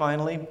married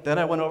finally. Then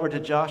I went over to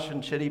Josh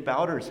and Chitty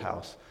Bowder's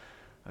house.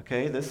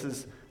 Okay?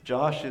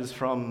 Josh is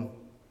from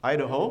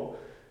Idaho,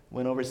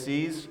 went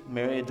overseas,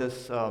 married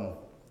this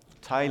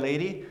Thai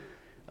lady.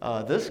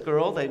 This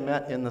girl, they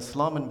met in the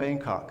slum in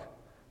Bangkok.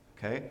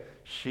 Okay?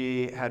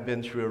 She had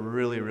been through a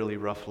really, really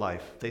rough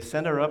life. They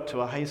sent her up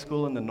to a high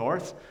school in the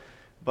north,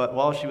 but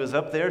while she was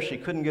up there, she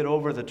couldn't get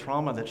over the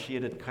trauma that she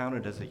had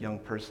encountered as a young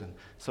person.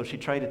 So she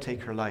tried to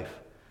take her life.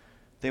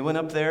 They went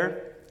up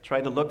there,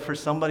 tried to look for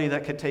somebody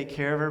that could take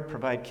care of her,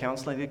 provide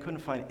counseling. They couldn't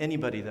find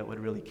anybody that would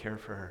really care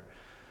for her.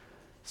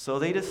 So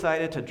they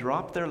decided to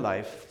drop their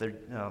life.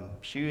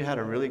 She had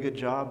a really good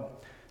job,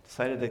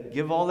 decided to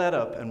give all that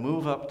up and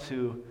move up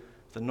to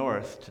the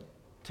north to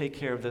take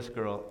care of this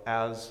girl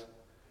as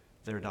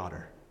their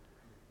daughter.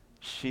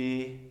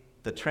 The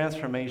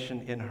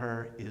transformation in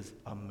her is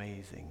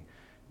amazing.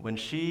 When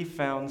she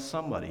found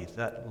somebody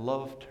that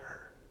loved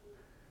her,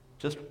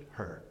 just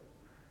her,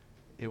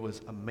 it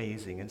was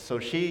amazing. And so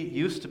she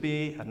used to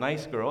be a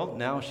nice girl.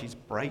 Now she's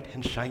bright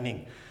and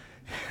shining.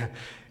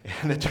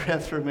 And the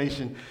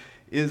transformation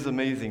is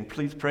amazing.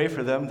 Please pray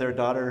for them. Their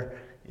daughter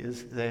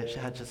just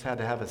had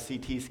to have a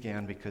CT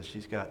scan because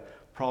she's got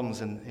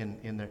problems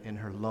in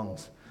her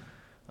lungs.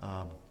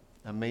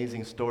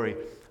 Amazing story.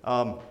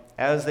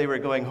 As they were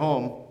going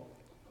home,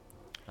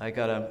 I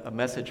got a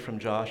message from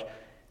Josh.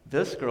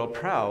 This girl,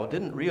 Prow,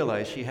 didn't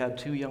realize she had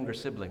 2 younger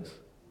siblings.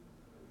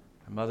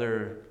 Her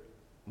mother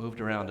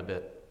moved around a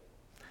bit.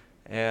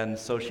 And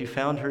so she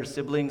found her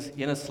siblings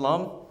in a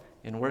slum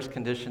in worse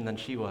condition than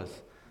she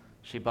was.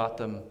 She bought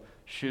them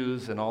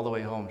shoes, and all the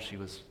way home she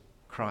was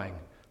crying.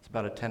 It's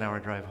about a 10-hour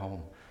drive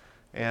home.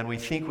 And we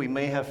think we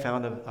may have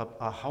found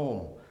a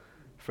home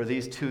for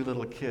these 2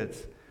 little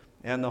kids.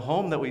 And the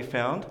home that we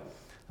found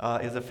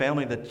is a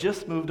family that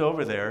just moved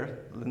over there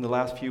in the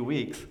last few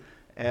weeks,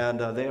 and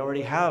they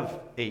already have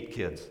 8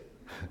 kids.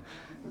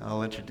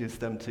 I'll introduce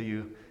them to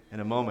you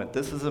in a moment.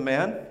 This is a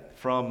man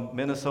from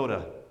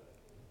Minnesota.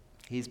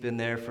 He's been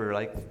there for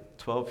like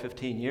 12,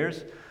 15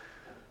 years.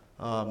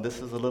 This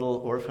is a little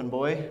orphan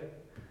boy,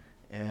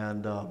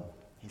 and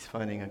he's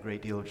finding a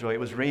great deal of joy. It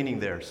was raining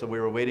there, so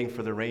we were waiting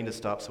for the rain to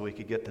stop so we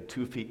could get the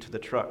 2 feet to the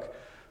truck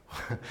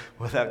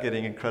without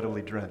getting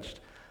incredibly drenched.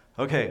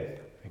 Okay,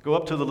 go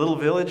up to the little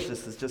village.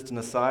 This is just an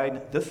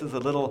aside. This is a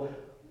little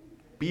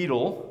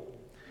beetle.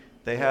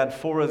 They had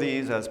 4 of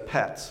these as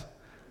pets,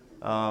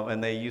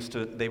 and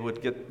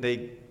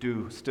they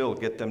do still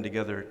get them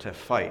together to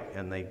fight,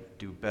 and they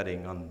do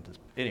betting on this.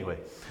 Anyway,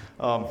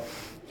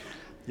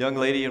 young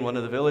lady in one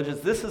of the villages.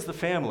 This is the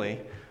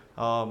family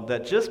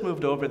that just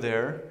moved over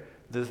there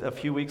a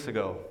few weeks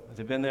ago.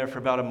 They've been there for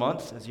about a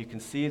month. As you can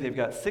see, they've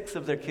got 6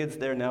 of their kids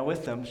there now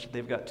with them.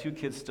 They've got 2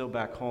 kids still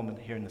back home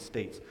here in the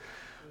States.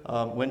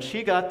 When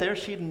she got there,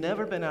 she'd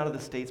never been out of the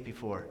States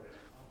before.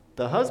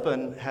 The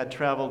husband had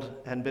traveled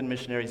and been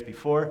missionaries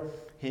before.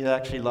 He had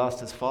actually lost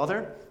his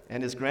father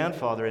and his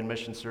grandfather in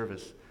mission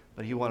service,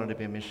 but he wanted to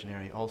be a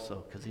missionary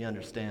also because he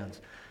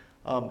understands.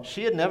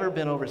 She had never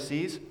been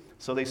overseas,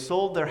 so they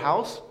sold their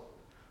house.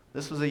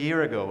 This was a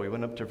year ago. We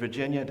went up to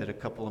Virginia, did a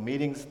couple of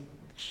meetings.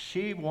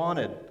 She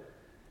wanted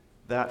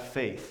that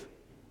faith.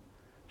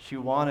 She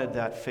wanted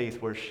that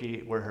faith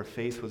where her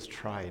faith was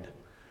tried.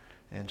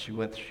 And she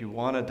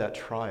wanted that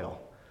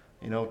trial.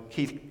 You know,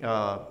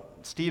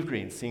 Steve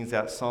Green sings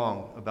that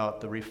song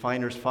about the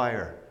refiner's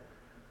fire.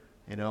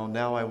 You know,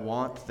 now I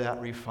want that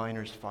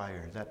refiner's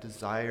fire, that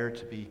desire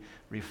to be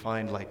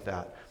refined like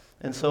that.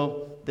 And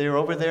so they were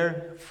over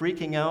there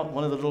freaking out.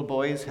 One of the little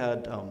boys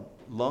had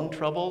lung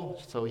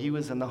trouble, so he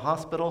was in the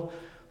hospital.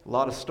 A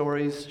lot of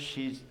stories.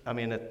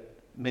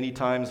 many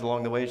times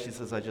along the way, she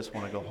says, I just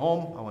want to go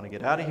home. I want to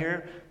get out of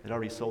here. They'd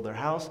already sold their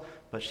house,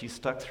 but she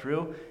stuck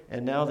through.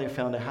 And now they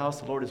found a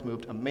house. The Lord has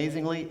moved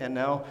amazingly. And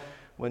now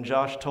when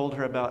Josh told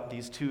her about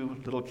these two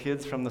little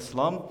kids from the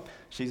slum,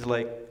 she's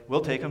like,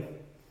 we'll take them.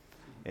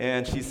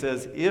 And she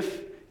says,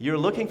 if you're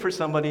looking for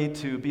somebody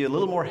to be a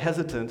little more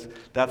hesitant,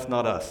 that's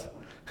not us.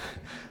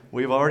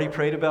 We've already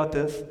prayed about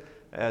this.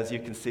 As you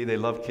can see, they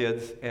love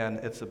kids, and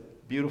it's a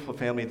beautiful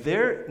family.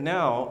 They're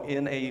now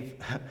in a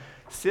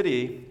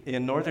city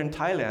in northern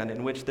Thailand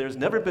in which there's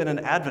never been an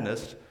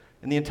Adventist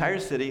in the entire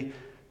city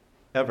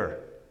ever.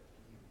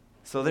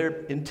 So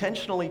they're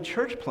intentionally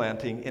church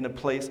planting in a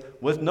place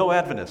with no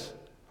Adventists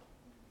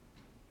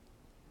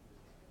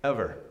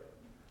ever.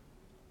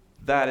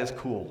 That is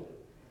cool.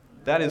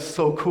 That is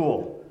so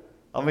cool.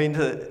 I mean,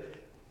 the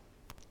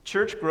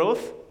church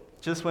growth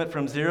just went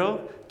from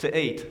 0 to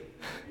 8.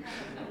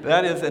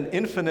 That is an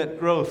infinite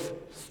growth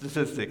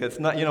statistic. It's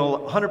not,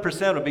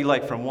 100% would be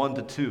like from 1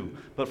 to 2.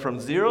 But from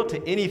 0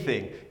 to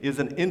anything is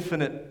an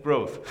infinite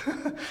growth.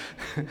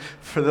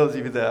 For those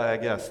of you that, I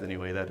guess,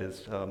 anyway, that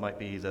is, might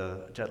be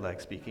the jet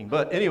lag speaking.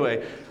 But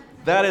anyway,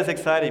 that is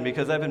exciting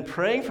because I've been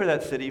praying for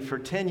that city for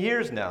 10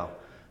 years now.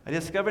 I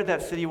discovered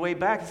that city way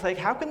back. It's like,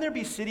 how can there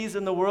be cities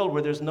in the world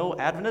where there's no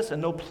Adventists and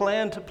no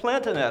plan to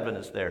plant an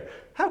Adventist there?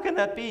 How can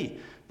that be?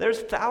 There's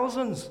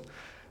thousands,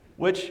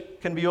 which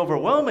can be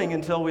overwhelming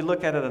until we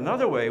look at it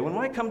another way. When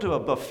I come to a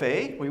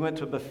buffet, we went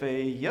to a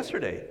buffet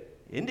yesterday,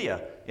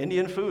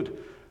 Indian food.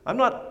 I'm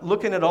not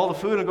looking at all the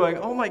food and going,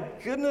 oh my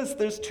goodness,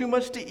 there's too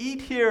much to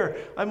eat here.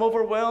 I'm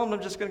overwhelmed.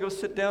 I'm just going to go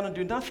sit down and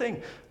do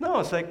nothing. No,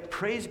 it's like,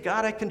 praise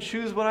God, I can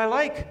choose what I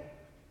like.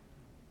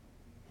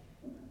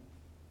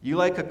 You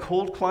like a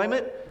cold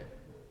climate?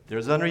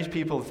 There's unreached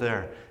peoples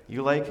there.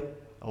 You like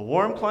a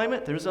warm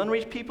climate? There's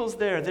unreached peoples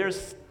there. There's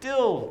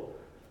still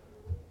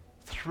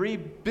 3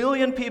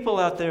 billion people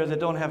out there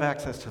that don't have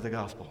access to the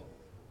gospel.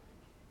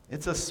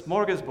 It's a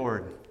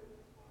smorgasbord.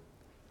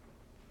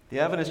 The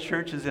Adventist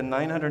Church is in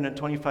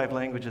 925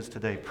 languages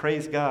today.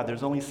 Praise God.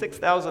 There's only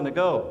 6,000 to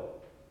go.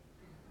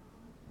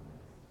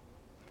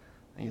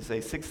 And you say,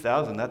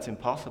 6,000, that's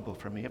impossible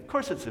for me. Of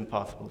course it's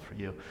impossible for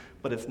you,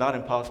 but it's not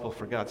impossible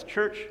for God's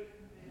church.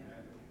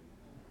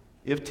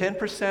 If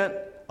 10%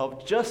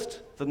 of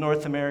just the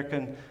North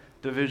American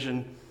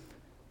division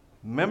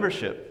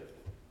membership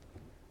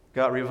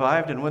got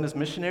revived and went as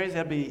missionaries,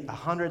 that'd be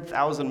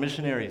 100,000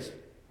 missionaries.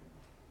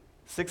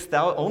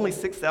 6,000, only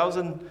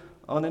 6,000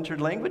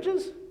 unentered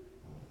languages?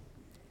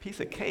 Piece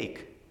of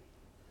cake.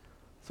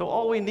 So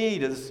all we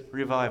need is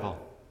revival.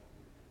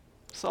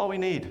 That's all we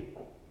need.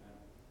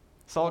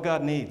 That's all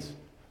God needs.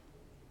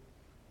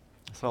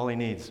 That's all he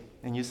needs.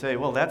 And you say,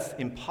 well, that's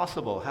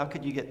impossible. How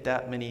could you get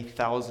that many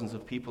thousands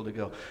of people to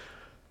go?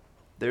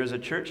 There's a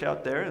church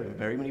out there, that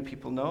very many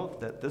people know,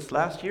 that this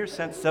last year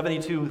sent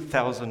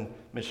 72,000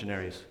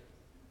 missionaries.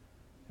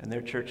 And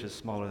their church is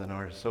smaller than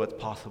ours, so it's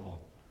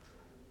possible.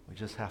 We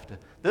just have to.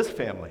 This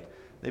family,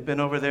 they've been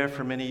over there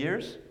for many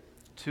years.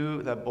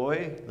 The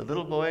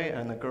little boy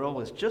and the girl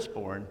was just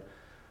born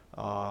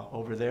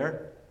over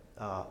there.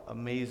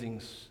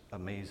 Amazing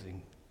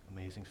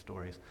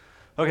stories.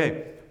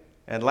 Okay,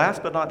 and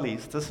last but not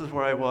least, this is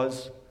where I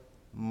was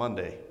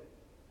Monday.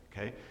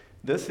 Okay,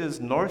 this is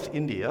North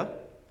India,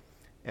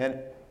 and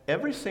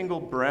every single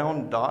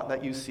brown dot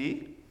that you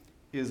see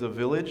is a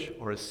village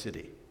or a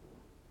city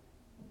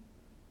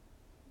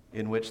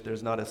in which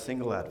there's not a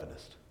single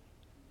Adventist.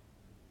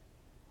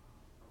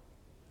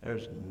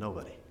 There's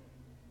nobody.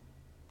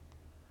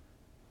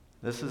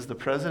 This is the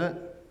president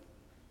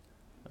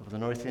of the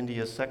North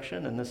India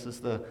section, and this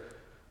is the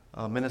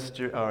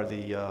minister or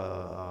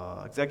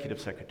the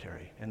executive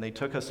secretary. And they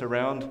took us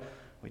around.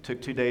 We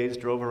took 2 days,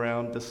 drove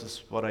around. This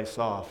is what I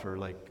saw for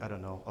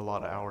a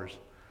lot of hours.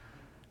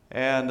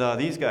 And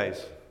these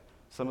guys,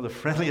 some of the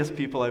friendliest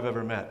people I've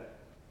ever met.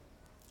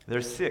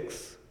 They're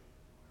Sikhs.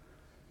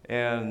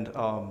 And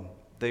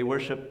they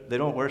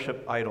don't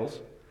worship idols.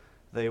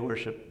 They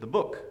worship the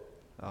book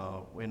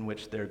in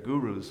which their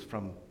gurus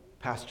from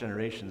past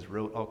generations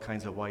wrote all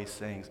kinds of wise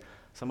sayings.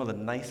 Some of the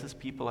nicest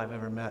people I've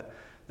ever met.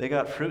 They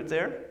got fruit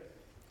there.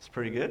 It's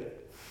pretty good.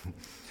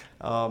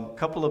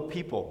 Couple of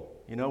people.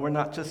 We're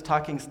not just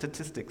talking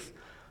statistics.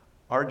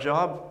 Our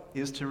job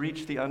is to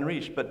reach the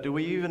unreached. But do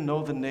we even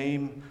know the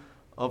name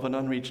of an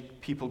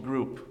unreached people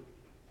group?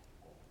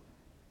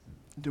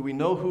 Do we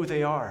know who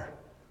they are?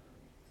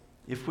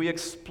 If we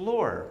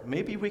explore,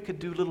 maybe we could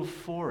do little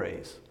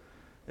forays.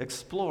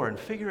 Explore and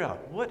figure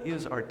out what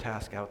is our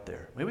task out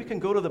there. Maybe we can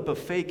go to the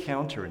buffet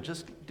counter and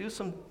just do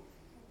some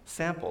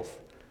samples.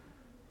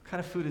 What kind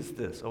of food is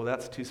this? Oh,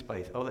 that's too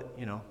spicy. Oh,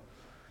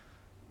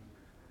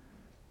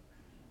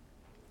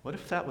 What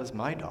if that was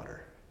my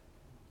daughter?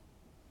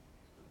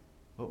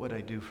 What would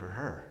I do for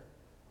her?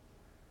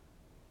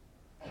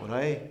 Would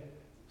I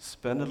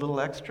spend a little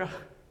extra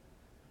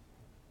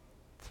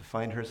to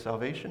find her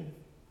salvation?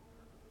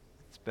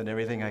 Spend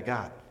everything I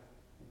got,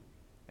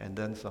 and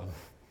then some.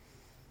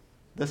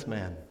 This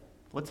man,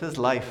 what's his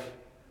life?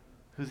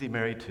 Who's he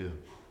married to?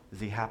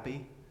 Is he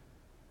happy?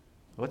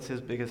 What's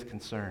his biggest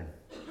concern?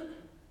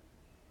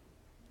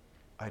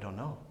 I don't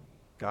know.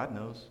 God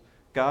knows.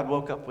 God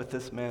woke up with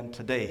this man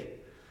today,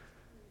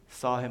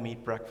 saw him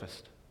eat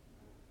breakfast,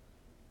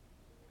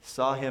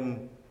 saw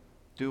him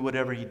do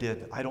whatever he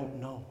did. I don't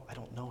know. I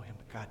don't know him,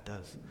 but God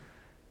does.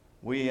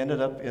 We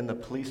ended up in the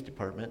police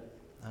department.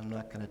 I'm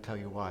not going to tell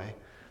you why.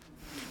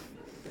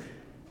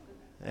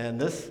 And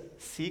this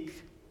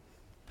Sikh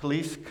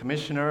police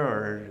commissioner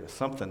or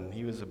something,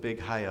 he was a big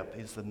high up.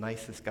 He's the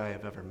nicest guy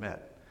I've ever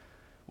met.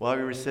 While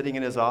we were sitting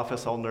in his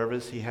office all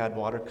nervous, he had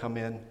water come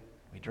in.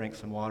 We drank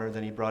some water.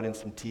 Then he brought in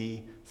some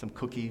tea, some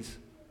cookies.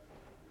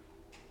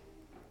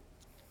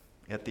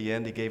 At the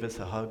end, he gave us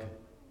a hug.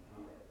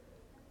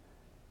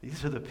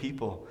 These are the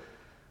people.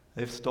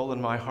 They've stolen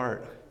my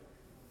heart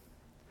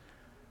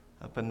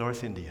up in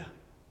North India.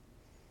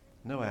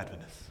 No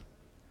Adventists.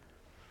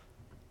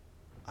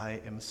 I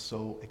am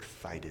so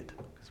excited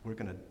because we're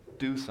going to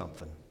do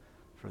something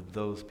for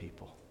those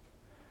people.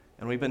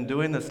 And we've been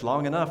doing this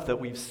long enough that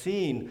we've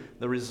seen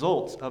the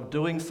results of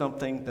doing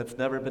something that's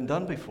never been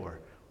done before.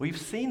 We've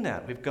seen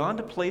that. We've gone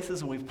to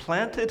places and we've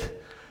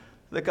planted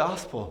the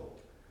gospel.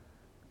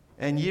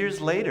 And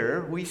years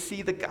later, we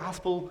see the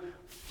gospel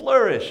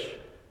flourish.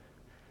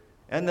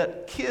 And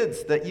that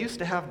kids that used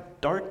to have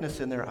darkness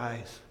in their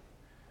eyes,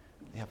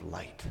 they have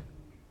light.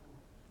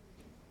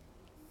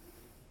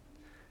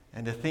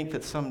 And to think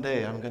that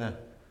someday I'm going to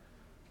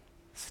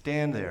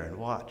stand there and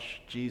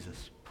watch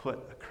Jesus put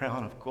a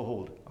crown of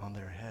gold on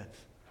their heads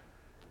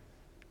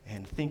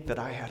and think that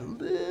I had a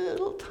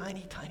little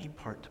tiny, tiny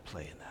part to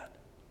play in that.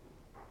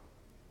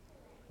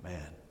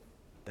 Man,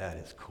 that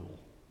is cool.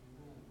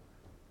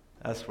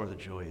 That's where the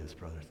joy is,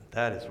 brothers.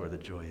 That is where the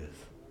joy is.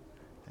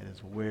 That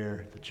is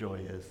where the joy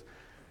is.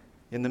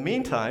 In the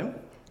meantime,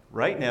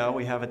 right now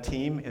we have a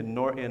team in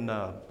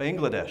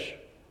Bangladesh.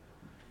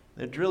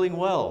 They're drilling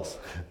wells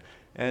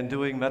and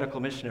doing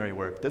medical missionary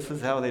work. This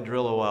is how they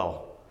drill a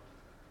well.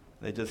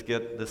 They just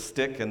get the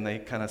stick and they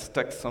kind of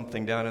stick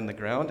something down in the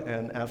ground,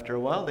 and after a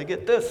while they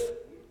get this.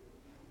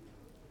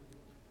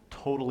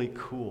 Totally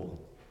cool.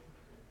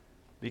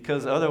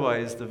 Because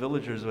otherwise the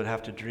villagers would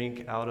have to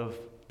drink out of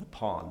the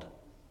pond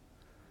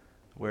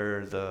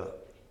where the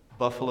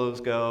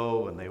buffaloes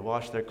go and they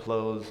wash their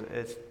clothes.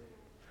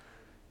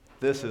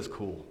 This is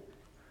cool.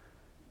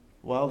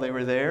 While they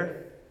were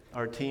there,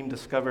 our team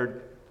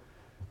discovered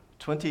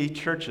 20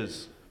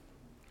 churches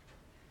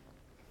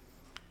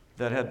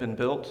that had been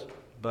built,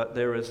 but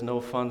there was no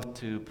funds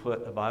to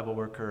put a Bible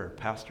worker or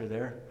pastor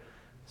there.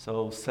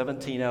 So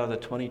 17 out of the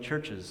 20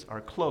 churches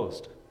are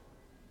closed.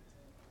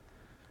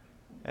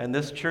 And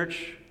this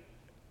church,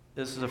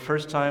 this is the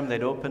first time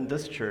they'd opened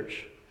this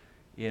church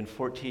in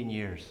 14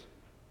 years.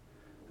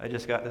 I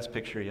just got this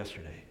picture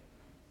yesterday.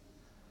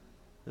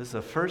 This is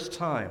the first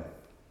time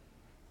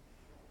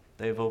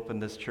they've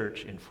opened this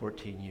church in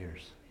 14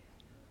 years.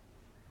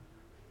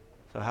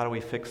 So how do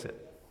we fix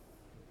it?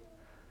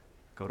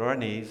 Go to our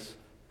knees,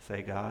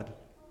 say, God,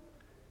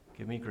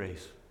 give me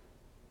grace.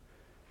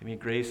 Give me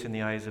grace in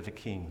the eyes of the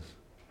kings.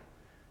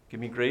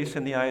 Give me grace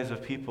in the eyes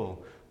of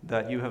people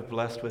that you have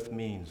blessed with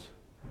means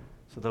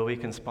so that we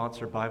can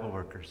sponsor Bible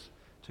workers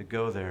to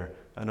go there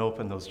and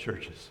open those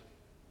churches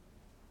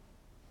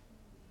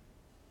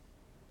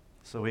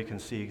so we can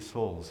see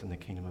souls in the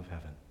kingdom of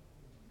heaven.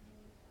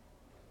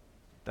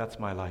 That's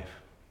my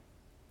life.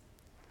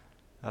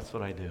 That's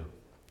what I do.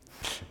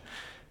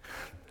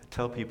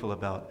 Tell people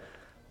about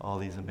all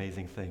these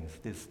amazing things,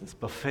 this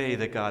buffet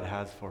that God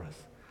has for us.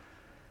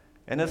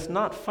 And it's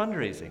not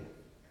fundraising.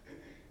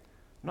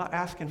 I'm not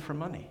asking for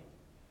money.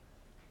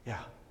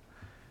 Yeah.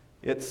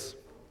 It's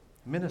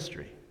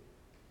ministry.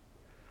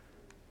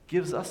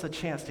 Gives us a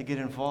chance to get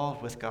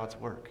involved with God's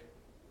work.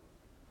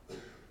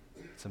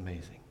 It's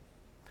amazing.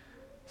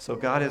 So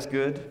God is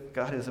good.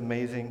 God is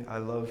amazing. I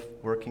love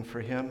working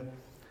for Him.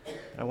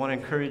 I want to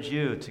encourage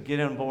you to get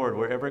on board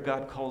wherever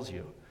God calls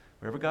you,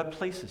 wherever God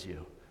places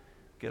you.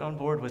 Get on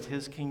board with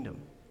His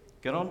kingdom.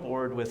 Get on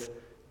board with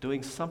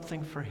doing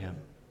something for Him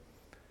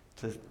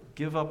to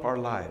give up our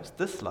lives,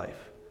 this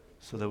life,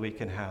 so that we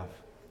can have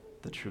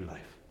the true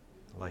life,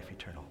 life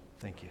eternal.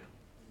 Thank you.